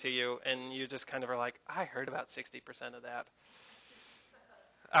something to you and you just kind of are like, I heard about 60% of that.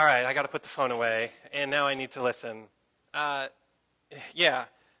 All right, I got to put the phone away and now I need to listen. Yeah,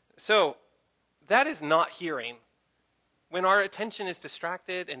 so that is not hearing. When our attention is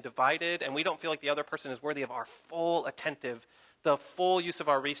distracted and divided and we don't feel like the other person is worthy of our full the full use of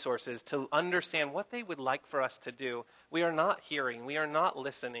our resources to understand what they would like for us to do, we are not hearing, we are not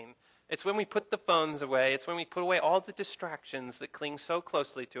listening. It's when we put the phones away, it's when we put away all the distractions that cling so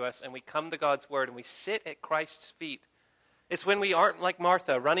closely to us and we come to God's word and we sit at Christ's feet. It's when we aren't like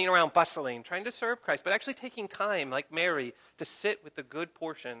Martha, running around bustling, trying to serve Christ, but actually taking time, like Mary, to sit with the good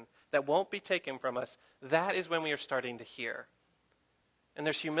portion that won't be taken from us. That is when we are starting to hear. And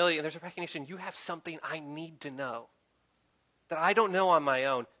there's humility, and there's a recognition, you have something I need to know, that I don't know on my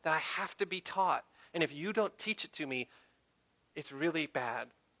own, that I have to be taught. And if you don't teach it to me, it's really bad.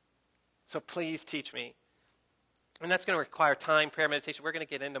 So please teach me. And that's going to require time, prayer, meditation. We're going to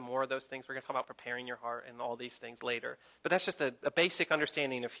get into more of those things. We're going to talk about preparing your heart and all these things later. But that's just a basic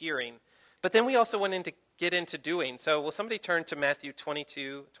understanding of hearing. But then we also want to get into doing. So will somebody turn to Matthew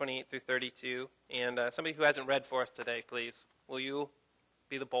 22:28 through 32? And somebody who hasn't read for us today, please. Will you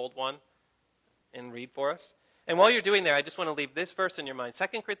be the bold one and read for us? And while you're doing that, I just want to leave this verse in your mind.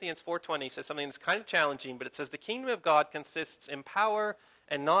 2 Corinthians 4:20 says something that's kind of challenging, but it says the kingdom of God consists in power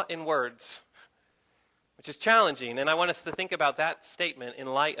and not in words, which is challenging. And I want us to think about that statement in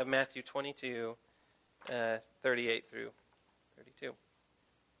light of Matthew 22, 38 through 32.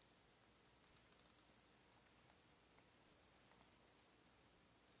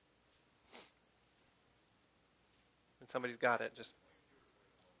 And somebody's got it. Just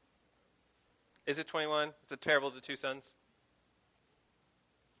is it 21? Is it parable of the two sons?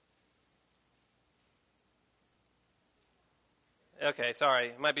 Okay, sorry.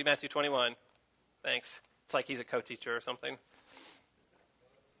 It might be Matthew 21. Thanks. It's like he's a co-teacher or something.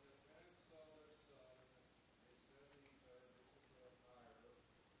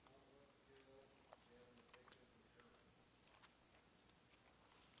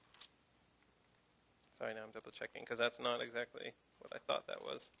 Sorry, now I'm double checking because that's not exactly what I thought that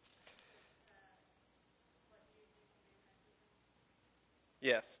was.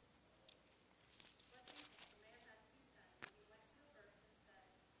 Yes.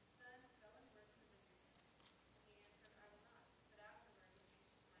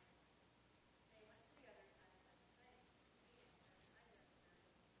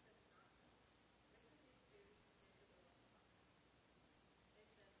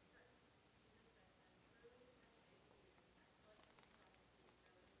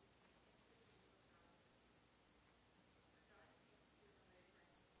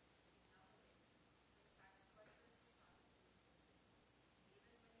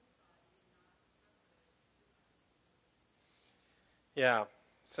 Yeah.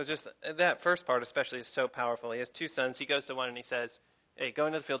 So just that first part especially is so powerful. He has two sons. He goes to one and he says, hey, go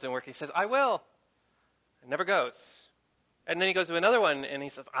into the fields and work. He says, I will. And never goes. And then he goes to another one and he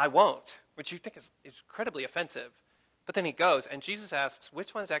says, I won't, which you think is incredibly offensive. But then he goes and Jesus asks,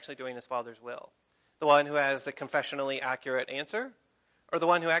 which one is actually doing his Father's will? The one who has the confessionally accurate answer? Or the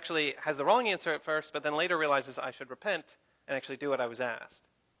one who actually has the wrong answer at first, but then later realizes I should repent and actually do what I was asked?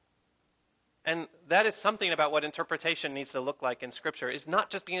 And that is something about what interpretation needs to look like in Scripture. It's not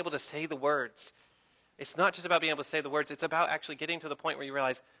just being able to say the words. It's not just about being able to say the words. It's about actually getting to the point where you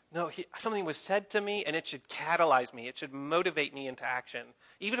realize, no, something was said to me, and it should catalyze me. It should motivate me into action.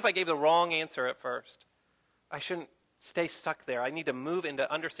 Even if I gave the wrong answer at first, I shouldn't stay stuck there. I need to move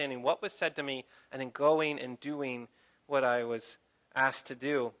into understanding what was said to me and then going and doing what I was asked to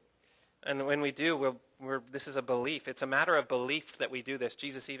do. And when we do, this is a belief. It's a matter of belief that we do this.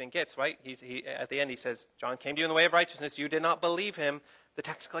 Jesus even gets, right? He at the end, he says, John came to you in the way of righteousness. You did not believe him. The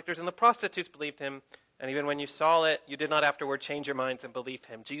tax collectors and the prostitutes believed him. And even when you saw it, you did not afterward change your minds and believe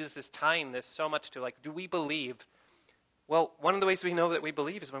him. Jesus is tying this so much to, like, do we believe? Well, one of the ways we know that we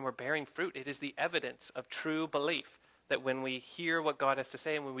believe is when we're bearing fruit. It is the evidence of true belief that when we hear what God has to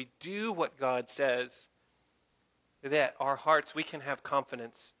say and when we do what God says, that our hearts, we can have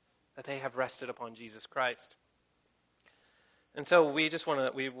confidence that they have rested upon Jesus Christ. And so we just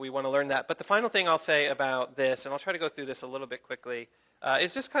want to we want to learn that. But the final thing I'll say about this, and I'll try to go through this a little bit quickly,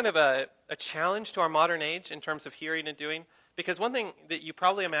 is just kind of a challenge to our modern age in terms of hearing and doing. Because one thing that you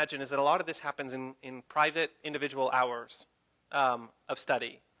probably imagine is that a lot of this happens in private individual hours of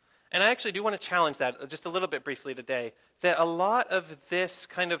study. And I actually do want to challenge that just a little bit briefly today, that a lot of this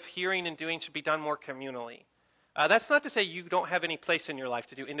kind of hearing and doing should be done more communally. That's not to say you don't have any place in your life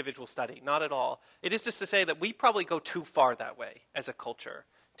to do individual study, not at all. It is just to say that we probably go too far that way as a culture,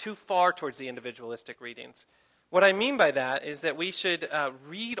 too far towards the individualistic readings. What I mean by that is that we should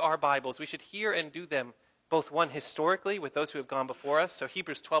read our Bibles, we should hear and do them both one historically with those who have gone before us. So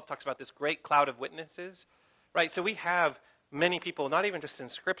Hebrews 12 talks about this great cloud of witnesses, right? So we have many people, not even just in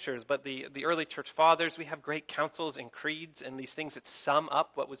scriptures, but the early church fathers. We have great councils and creeds and these things that sum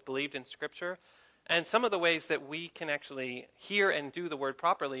up what was believed in Scripture. And some of the ways that we can actually hear and do the word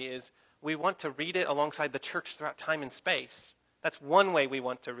properly is we want to read it alongside the church throughout time and space. That's one way we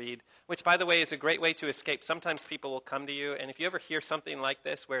want to read, which, by the way, is a great way to escape. Sometimes people will come to you, and if you ever hear something like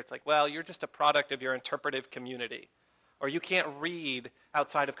this where it's like, well, you're just a product of your interpretive community, or you can't read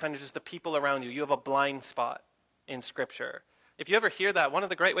outside of kind of just the people around you, you have a blind spot in Scripture. If you ever hear that, one of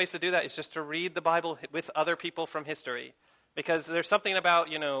the great ways to do that is just to read the Bible with other people from history. Because there's something about,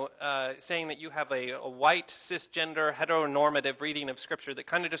 saying that you have a white, cisgender, heteronormative reading of Scripture that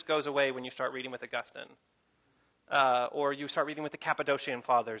kind of just goes away when you start reading with Augustine. Or you start reading with the Cappadocian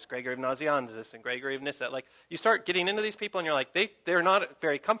Fathers, Gregory of Nazianzus and Gregory of Nyssa. Like, you start getting into these people and you're like, they're not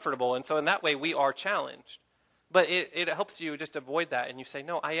very comfortable. And so in that way, we are challenged. But it helps you just avoid that. And you say,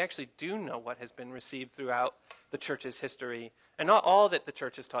 no, I actually do know what has been received throughout the church's history. And not all that the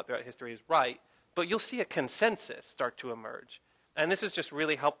church has taught throughout history is right. But you'll see a consensus start to emerge. And this is just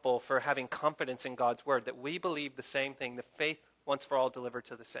really helpful for having confidence in God's word, that we believe the same thing, the faith once for all delivered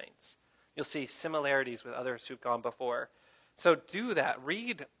to the saints. You'll see similarities with others who've gone before. So do that.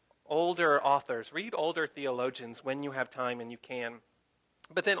 Read older authors. Read older theologians when you have time and you can.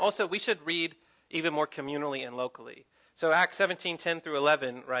 But then also we should read even more communally and locally. So Acts 17:10 through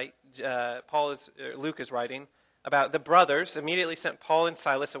 11, right? Luke is writing about the brothers immediately sent Paul and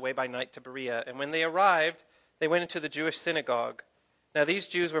Silas away by night to Berea. And when they arrived, they went into the Jewish synagogue. Now these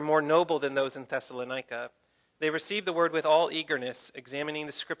Jews were more noble than those in Thessalonica. They received the word with all eagerness, examining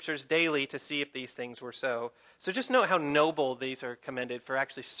the Scriptures daily to see if these things were so. So just note how noble these are commended for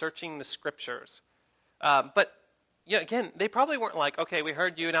actually searching the Scriptures. But again, they probably weren't like, okay, we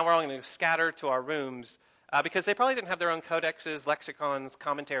heard you, now we're all going to scatter to our rooms. Because they probably didn't have their own codexes, lexicons,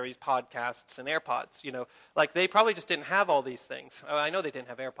 commentaries, podcasts, and AirPods. Like they probably just didn't have all these things. I know they didn't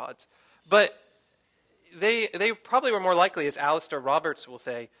have AirPods. But they probably were more likely, as Alistair Roberts will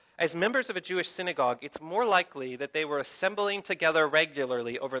say, as members of a Jewish synagogue, it's more likely that they were assembling together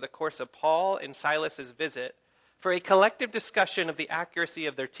regularly over the course of Paul and Silas's visit for a collective discussion of the accuracy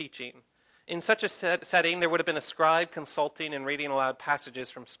of their teaching. In such a setting, there would have been a scribe consulting and reading aloud passages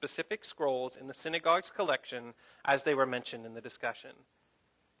from specific scrolls in the synagogue's collection as they were mentioned in the discussion.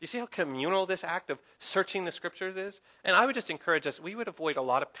 Do you see how communal this act of searching the Scriptures is? And I would just encourage us, we would avoid a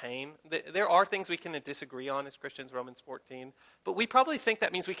lot of pain. There are things we can disagree on as Christians, Romans 14, but we probably think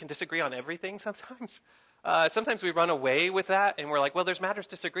that means we can disagree on everything sometimes. Sometimes we run away with that, and we're like, well, there's matters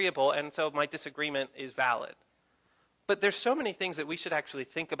disagreeable, and so my disagreement is valid. But there's so many things that we should actually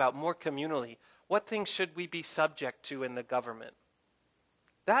think about more communally. What things should we be subject to in the government?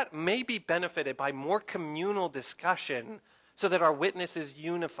 That may be benefited by more communal discussion so that our witness is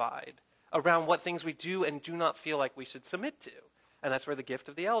unified around what things we do and do not feel like we should submit to. And that's where the gift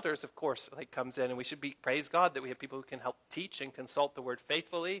of the elders, of course, comes in. And we should praise God that we have people who can help teach and consult the word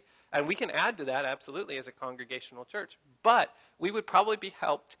faithfully. And we can add to that, absolutely, as a congregational church. But we would probably be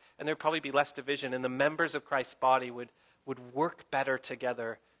helped, and there would probably be less division, and the members of Christ's body would work better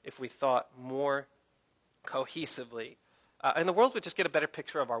together if we thought more cohesively. And the world would just get a better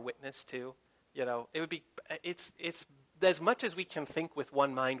picture of our witness too. It would be, it's as much as we can think with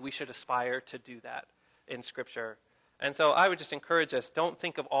one mind, we should aspire to do that in Scripture. And so I would just encourage us, don't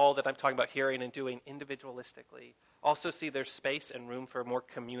think of all that I'm talking about hearing and doing individualistically. Also see there's space and room for more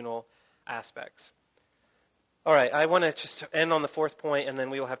communal aspects. All right, I want to just end on the fourth point, and then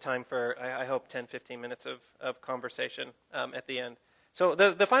we will have time for, I hope, 10, 15 minutes of conversation at the end. So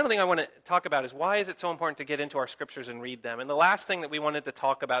the final thing I want to talk about is why is it so important to get into our Scriptures and read them? And the last thing that we wanted to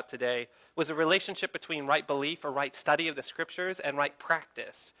talk about today was the relationship between right belief or right study of the Scriptures and right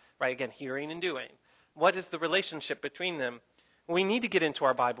practice, right? Again, hearing and doing. What is the relationship between them? We need to get into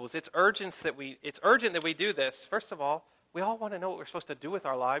our Bibles. It's urgent that we do this. First of all, we all want to know what we're supposed to do with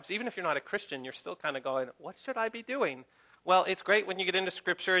our lives. Even if you're not a Christian, you're still kind of going, what should I be doing? Well, it's great when you get into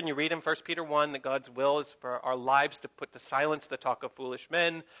Scripture and you read in 1 Peter 1 that God's will is for our lives to put to silence the talk of foolish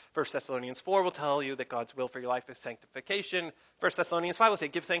men. 1 Thessalonians 4 will tell you that God's will for your life is sanctification. 1 Thessalonians 5 will say,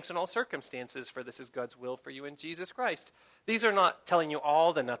 give thanks in all circumstances, for this is God's will for you in Jesus Christ. These are not telling you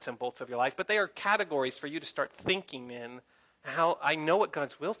all the nuts and bolts of your life, but they are categories for you to start thinking in how I know what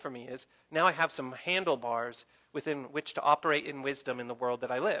God's will for me is. Now I have some handlebars within which to operate in wisdom in the world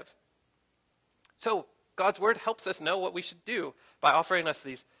that I live. So God's word helps us know what we should do by offering us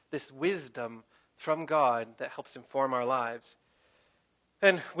this wisdom from God that helps inform our lives.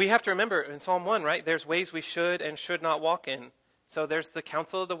 And we have to remember in Psalm 1, right, there's ways we should and should not walk in. So there's the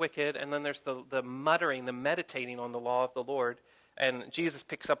counsel of the wicked, and then there's the muttering, the meditating on the law of the Lord. And Jesus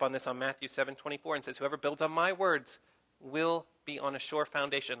picks up on this on Matthew 7:24 and says, whoever builds on my words will be on a sure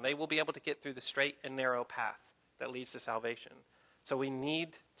foundation. They will be able to get through the straight and narrow path that leads to salvation. So we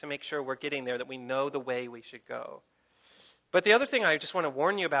need to make sure we're getting there, that we know the way we should go. But the other thing I just want to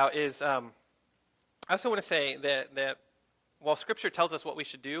warn you about is, I also want to say that while Scripture tells us what we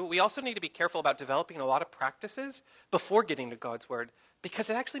should do, we also need to be careful about developing a lot of practices before getting to God's Word, because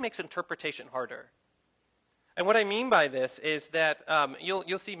it actually makes interpretation harder. And what I mean by this is that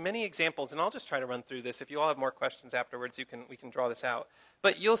you'll see many examples, and I'll just try to run through this. If you all have more questions afterwards, we can draw this out.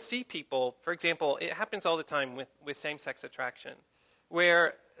 But you'll see people, for example, it happens all the time with same-sex attraction,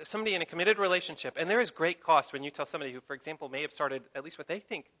 where somebody in a committed relationship, and there is great cost when you tell somebody who, for example, may have started at least what they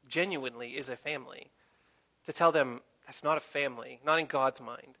think genuinely is a family, to tell them that's not a family, not in God's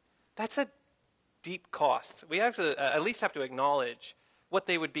mind. That's a deep cost. We have to at least have to acknowledge what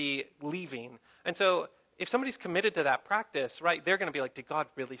they would be leaving. And so if somebody's committed to that practice, right, they're going to be like, did God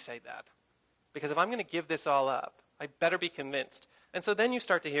really say that? Because if I'm going to give this all up, I better be convinced. And so then you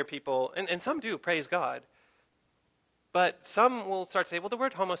start to hear people, and some do, praise God, but some will start to say, well, the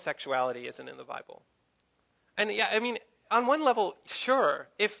word homosexuality isn't in the Bible. And yeah, I mean, on one level, sure,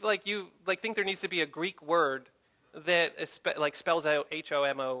 if you think there needs to be a Greek word that spells out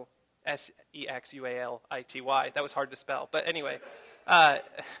homosexuality, that was hard to spell, but anyway,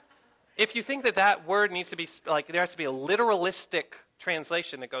 if you think that word needs to be, there has to be a literalistic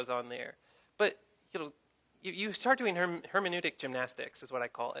translation that goes on there, but you start doing hermeneutic gymnastics, is what I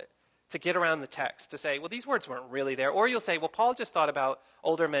call it, to get around the text, to say, well, these words weren't really there. Or you'll say, well, Paul just thought about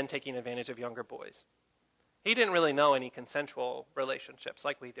older men taking advantage of younger boys. He didn't really know any consensual relationships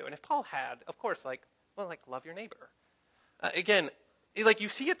like we do. And if Paul had, of course, love your neighbor. Again, you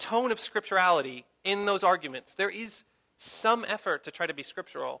see a tone of scripturality in those arguments. There is some effort to try to be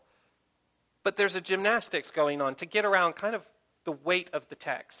scriptural, but there's a gymnastics going on to get around kind of the weight of the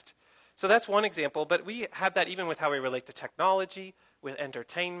text. So that's one example, but we have that even with how we relate to technology, with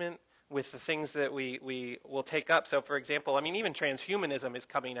entertainment, with the things that we will take up. So for example, I mean, even transhumanism is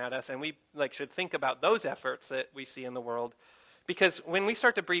coming at us, and we should think about those efforts that we see in the world. Because when we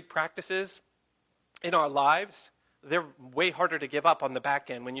start to breed practices in our lives, they're way harder to give up on the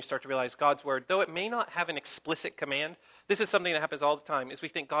back end when you start to realize God's word, though it may not have an explicit command. This is something that happens all the time, is we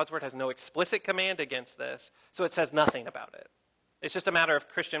think God's word has no explicit command against this, so it says nothing about it. It's just a matter of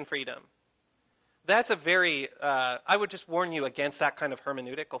Christian freedom. That's a very, I would just warn you against that kind of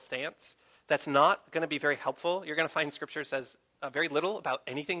hermeneutical stance. That's not going to be very helpful. You're going to find Scripture says very little about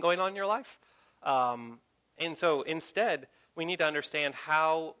anything going on in your life. And so instead, we need to understand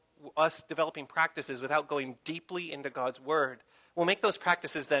how us developing practices without going deeply into God's word will make those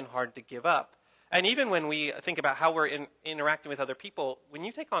practices then hard to give up. And even when we think about how we're interacting with other people, when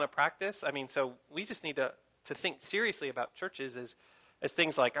you take on a practice, I mean, so we just need to think seriously about churches as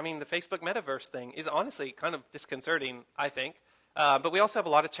things like, I mean, the Facebook metaverse thing is honestly kind of disconcerting, I think. But we also have a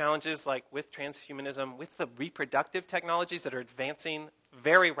lot of challenges like with transhumanism, with the reproductive technologies that are advancing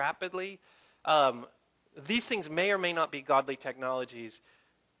very rapidly. These things may or may not be godly technologies,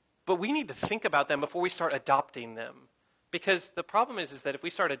 but we need to think about them before we start adopting them. Because the problem is that if we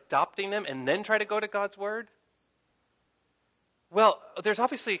start adopting them and then try to go to God's word, well, there's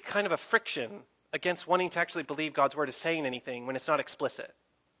obviously kind of a friction against wanting to actually believe God's word is saying anything when it's not explicit.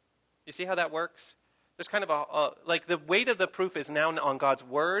 You see how that works? There's kind of like the weight of the proof is now on God's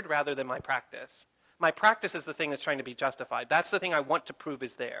word rather than my practice. My practice is the thing that's trying to be justified. That's the thing I want to prove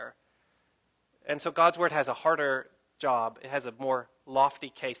is there. And so God's word has a harder job. It has a more lofty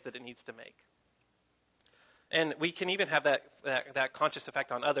case that it needs to make. And we can even have that conscious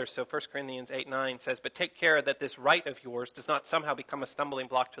effect on others. So 1 Corinthians 8:9 says, "But take care that this right of yours does not somehow become a stumbling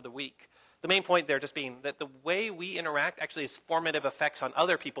block to the weak." The main point there just being that the way we interact actually has formative effects on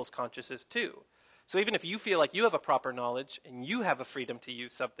other people's consciences too. So even if you feel like you have a proper knowledge and you have a freedom to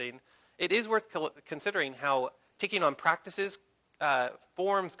use something, it is worth considering how taking on practices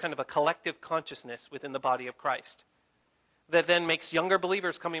forms kind of a collective consciousness within the body of Christ that then makes younger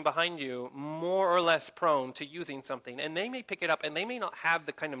believers coming behind you more or less prone to using something. And they may pick it up and they may not have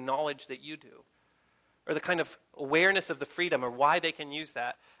the kind of knowledge that you do or the kind of awareness of the freedom or why they can use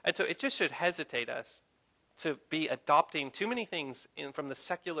that. And so it just should hesitate us to be adopting too many things from the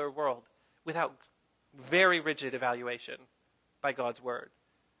secular world without very rigid evaluation by God's word.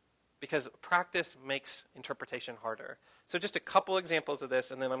 Because practice makes interpretation harder. So just a couple examples of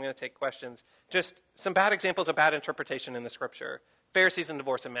this, and then I'm going to take questions. Just some bad examples of bad interpretation in the scripture. Pharisees and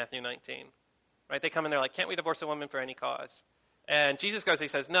divorce in Matthew 19. Right? They come in, they're like, can't we divorce a woman for any cause? And Jesus goes, he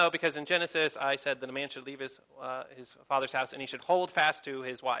says, no, because in Genesis I said that a man should leave his father's house and he should hold fast to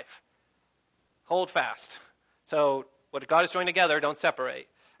his wife. Hold fast. So what God has joined together, don't separate.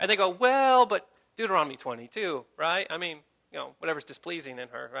 And they go, well, but Deuteronomy 22, right? I mean, whatever's displeasing in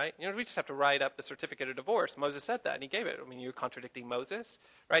her, right? We just have to write up the certificate of divorce. Moses said that, and he gave it. I mean, you're contradicting Moses,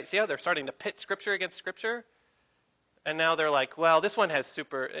 right? See how they're starting to pit Scripture against Scripture? And now they're like, well, this one has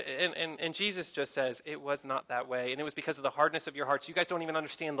super... And Jesus just says, it was not that way, and it was because of the hardness of your hearts. You guys don't even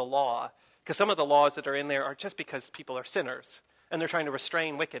understand the law, because some of the laws that are in there are just because people are sinners, and they're trying to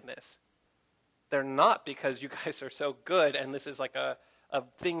restrain wickedness. They're not because you guys are so good, and this is like a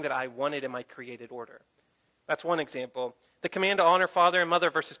thing that I wanted in my created order. That's one example. The command to honor father and mother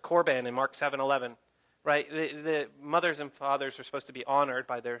versus Korban in Mark 7:11, right? The mothers and fathers are supposed to be honored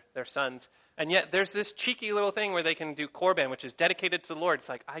by their sons. And yet there's this cheeky little thing where they can do Korban, which is dedicated to the Lord. It's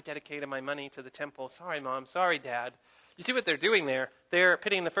like, I dedicated my money to the temple. Sorry, Mom. Sorry, Dad. You see what they're doing there? They're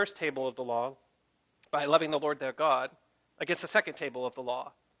pitting the first table of the law by loving the Lord their God against the second table of the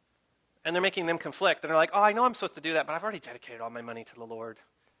law. And they're making them conflict. And they're like, oh, I know I'm supposed to do that, but I've already dedicated all my money to the Lord.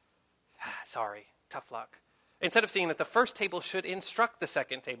 Sorry. Tough luck. Instead of seeing that the first table should instruct the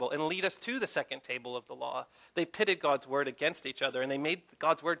second table and lead us to the second table of the law, they pitted God's word against each other, and they made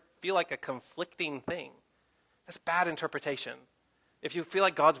God's word feel like a conflicting thing. That's bad interpretation. If you feel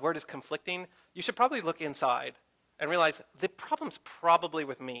like God's word is conflicting, you should probably look inside and realize the problem's probably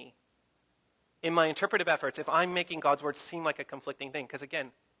with me in my interpretive efforts if I'm making God's word seem like a conflicting thing. Because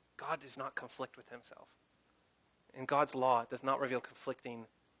again, God does not conflict with himself. And God's law does not reveal conflicting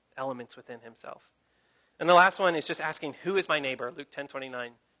elements within himself. And the last one is just asking, who is my neighbor? Luke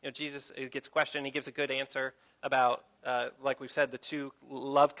 10:29. Jesus gets questioned. He gives a good answer about, like we've said, the two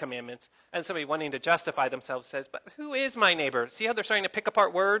love commandments. And somebody wanting to justify themselves says, but who is my neighbor? See how they're starting to pick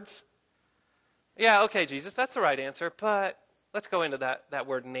apart words? Yeah, okay, Jesus, that's the right answer. But let's go into that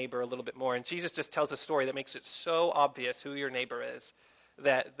word neighbor a little bit more. And Jesus just tells a story that makes it so obvious who your neighbor is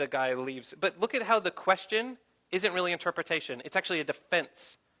that the guy leaves. But look at how the question isn't really interpretation. It's actually a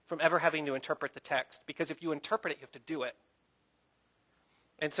defense from ever having to interpret the text. Because if you interpret it, you have to do it.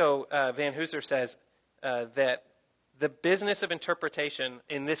 And so Van Hooser says that the business of interpretation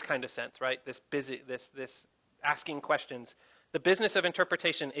in this kind of sense, right, this asking questions, the business of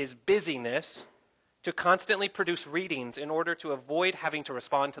interpretation is busyness to constantly produce readings in order to avoid having to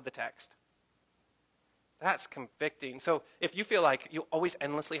respond to the text. That's convicting. So if you feel like you always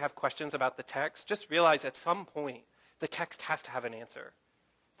endlessly have questions about the text, just realize at some point the text has to have an answer.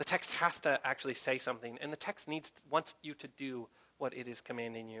 The text has to actually say something, and the text wants you to do what it is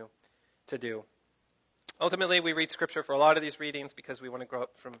commanding you to do. Ultimately, we read Scripture for a lot of these readings because we want to grow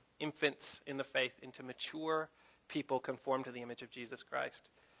up from infants in the faith into mature people conformed to the image of Jesus Christ.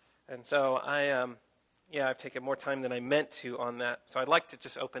 And so I've taken more time than I meant to on that. So I'd like to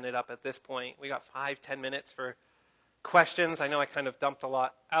just open it up at this point. We got 5-10 minutes for questions. I know I kind of dumped a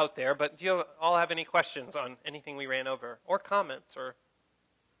lot out there, but do you all have any questions on anything we ran over, or comments, or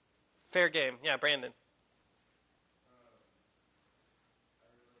fair game? Yeah, Brandon.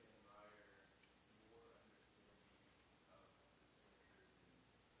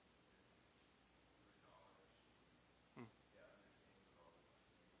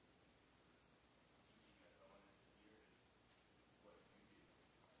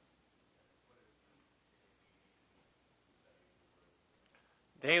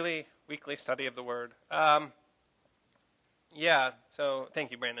 Daily, weekly study of the Word. Yeah, so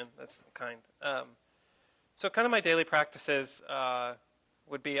thank you, Brandon. That's kind. So kind of my daily practices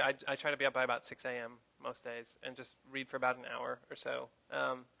would be I try to be up by about 6 a.m. most days and just read for about an hour or so.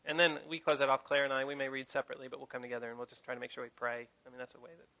 And then we close that off, Claire and I. We may read separately, but we'll come together and we'll just try to make sure we pray. I mean, that's a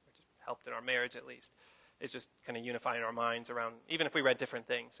way that we're just helped in our marriage at least. It's just kind of unifying our minds around, even if we read different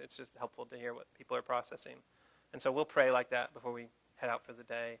things, it's just helpful to hear what people are processing. And so we'll pray like that before we head out for the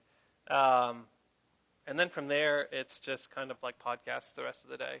day. And then from there, it's just kind of like podcasts the rest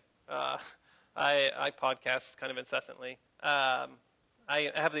of the day. I podcast kind of incessantly. I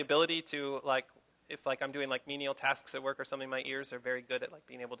have the ability to, like, if like I'm doing like menial tasks at work or something, my ears are very good at like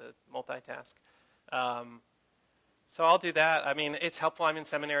being able to multitask. So I'll do that. I mean, it's helpful. I'm in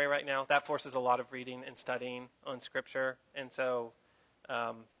seminary right now. That forces a lot of reading and studying on Scripture. And so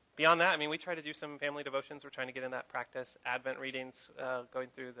beyond that, I mean, we try to do some family devotions. We're trying to get in that practice. Advent readings, going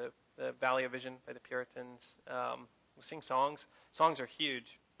through the Valley of Vision by the Puritans. We sing songs. Songs are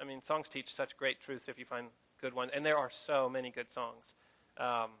huge. I mean, songs teach such great truths if you find good ones. And there are so many good songs.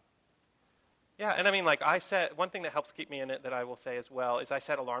 Yeah, and I mean, like one thing that helps keep me in it that I will say as well is I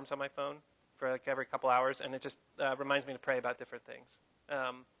set alarms on my phone for like every couple hours, and it just reminds me to pray about different things.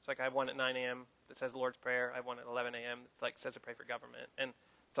 So like I have one at 9 a.m. that says the Lord's Prayer. I have one at 11 a.m. that like says to pray for government. And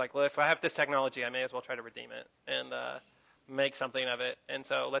it's like, well, if I have this technology, I may as well try to redeem it and make something of it. And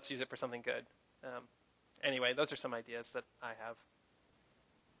so let's use it for something good. Anyway, those are some ideas that I have.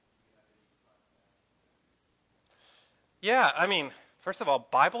 Yeah, I mean, first of all,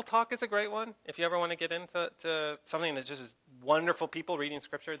 Bible Talk is a great one. If you ever want to get into something that just is wonderful people reading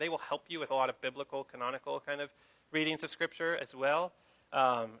Scripture, they will help you with a lot of biblical, canonical kind of readings of Scripture as well.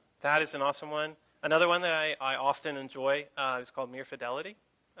 That is an awesome one. Another one that I often enjoy is called Mere Fidelity.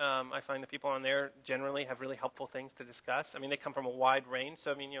 I find the people on there generally have really helpful things to discuss. I mean, they come from a wide range,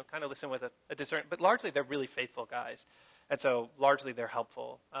 so I mean, kind of listen with a discernment, but largely they're really faithful guys, and so largely they're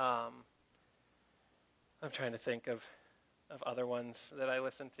helpful. I'm trying to think of other ones that I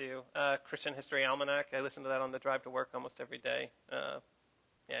listen to. Christian History Almanac, I listen to that on the drive to work almost every day. Yeah,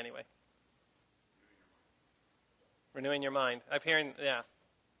 anyway. Renewing Your Mind. Apparently.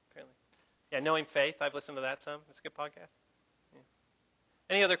 Yeah, Knowing Faith, I've listened to that some. It's a good podcast. Yeah.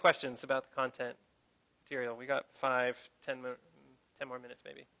 Any other questions about the content material? We got 10 more minutes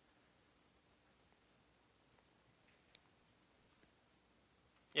maybe.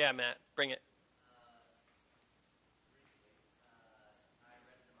 Yeah, Matt, bring it.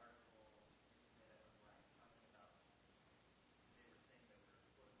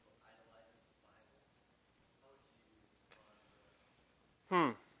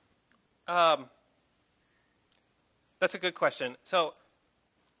 That's a good question. So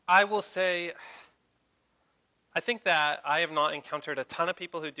I will say, I think that I have not encountered a ton of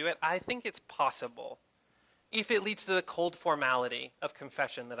people who do it. I think it's possible if it leads to the cold formality of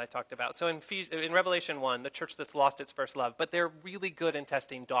confession that I talked about. So in Revelation 1, the church that's lost its first love, but they're really good in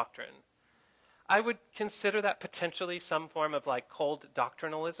testing doctrine. I would consider that potentially some form of like cold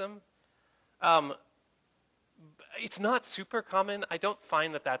doctrinalism. It's not super common. I don't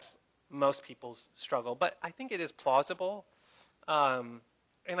find that that's most people's struggle, but I think it is plausible. And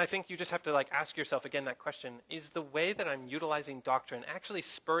I think you just have to like ask yourself again that question, is the way that I'm utilizing doctrine actually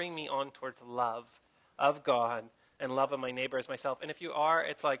spurring me on towards love of God and love of my neighbor as myself? And if you are,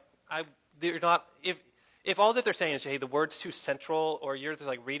 it's like, they're not, if all that they're saying is, hey, the word's too central, or you're just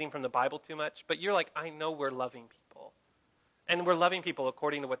like reading from the Bible too much, but you're like, I know we're loving people. And we're loving people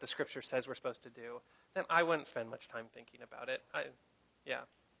according to what the Scripture says we're supposed to do, then I wouldn't spend much time thinking about it. Yeah.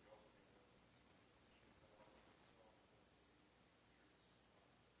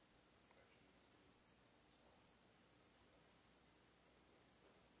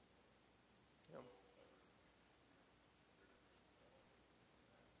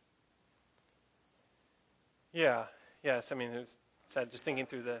 Yeah. Yes. I mean, it was said just thinking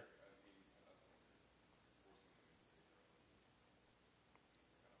through the.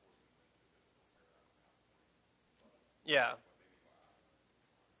 Yeah.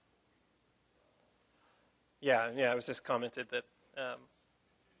 Yeah. It was just commented that.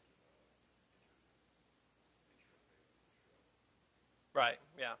 Right.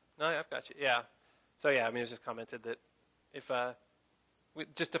 Yeah. No, I've got you. Yeah. So yeah, I mean, it was just commented that if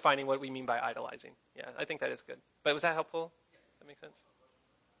just defining what we mean by idolizing. Yeah, I think that is good. But was that helpful? That makes sense.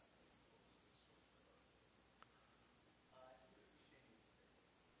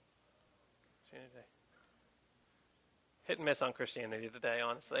 Christianity. Hit and miss on Christianity today,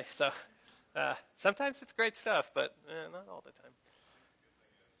 honestly. So sometimes it's great stuff, but not all the time.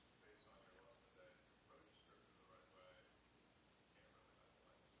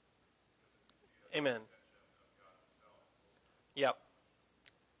 Amen. Yep.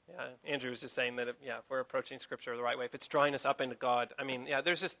 Yeah, Andrew was just saying that if we're approaching Scripture the right way, if it's drawing us up into God, I mean,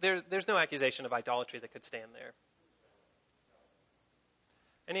 there's no accusation of idolatry that could stand there.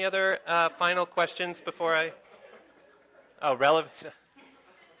 Any other final questions before I? Oh, relevant.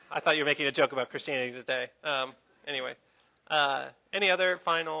 I thought you were making a joke about Christianity today. Anyway, any other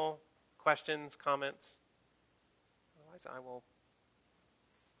final questions, comments? Otherwise, I will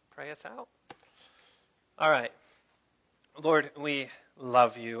pray us out. All right. Lord, we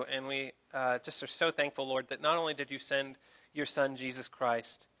love you, and we just are so thankful, Lord, that not only did you send your Son, Jesus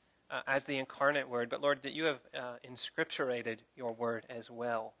Christ, as the incarnate Word, but, Lord, that you have inscripturated your Word as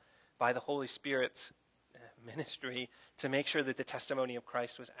well by the Holy Spirit's ministry to make sure that the testimony of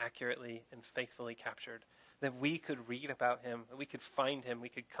Christ was accurately and faithfully captured, that we could read about him, that we could find him, we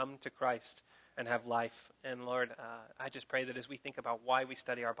could come to Christ and have life. And, Lord, I just pray that as we think about why we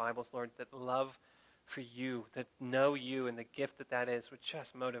study our Bibles, Lord, that love for you, that know you and the gift that is would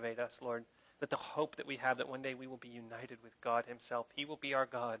just motivate us, Lord, that the hope that we have that one day we will be united with God himself. He will be our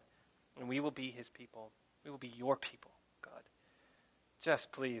God, and we will be his people. We will be your people, God.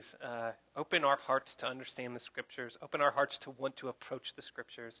 Just please open our hearts to understand the Scriptures, open our hearts to want to approach the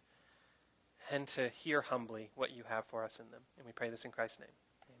Scriptures, and to hear humbly what you have for us in them. And we pray this in Christ's name.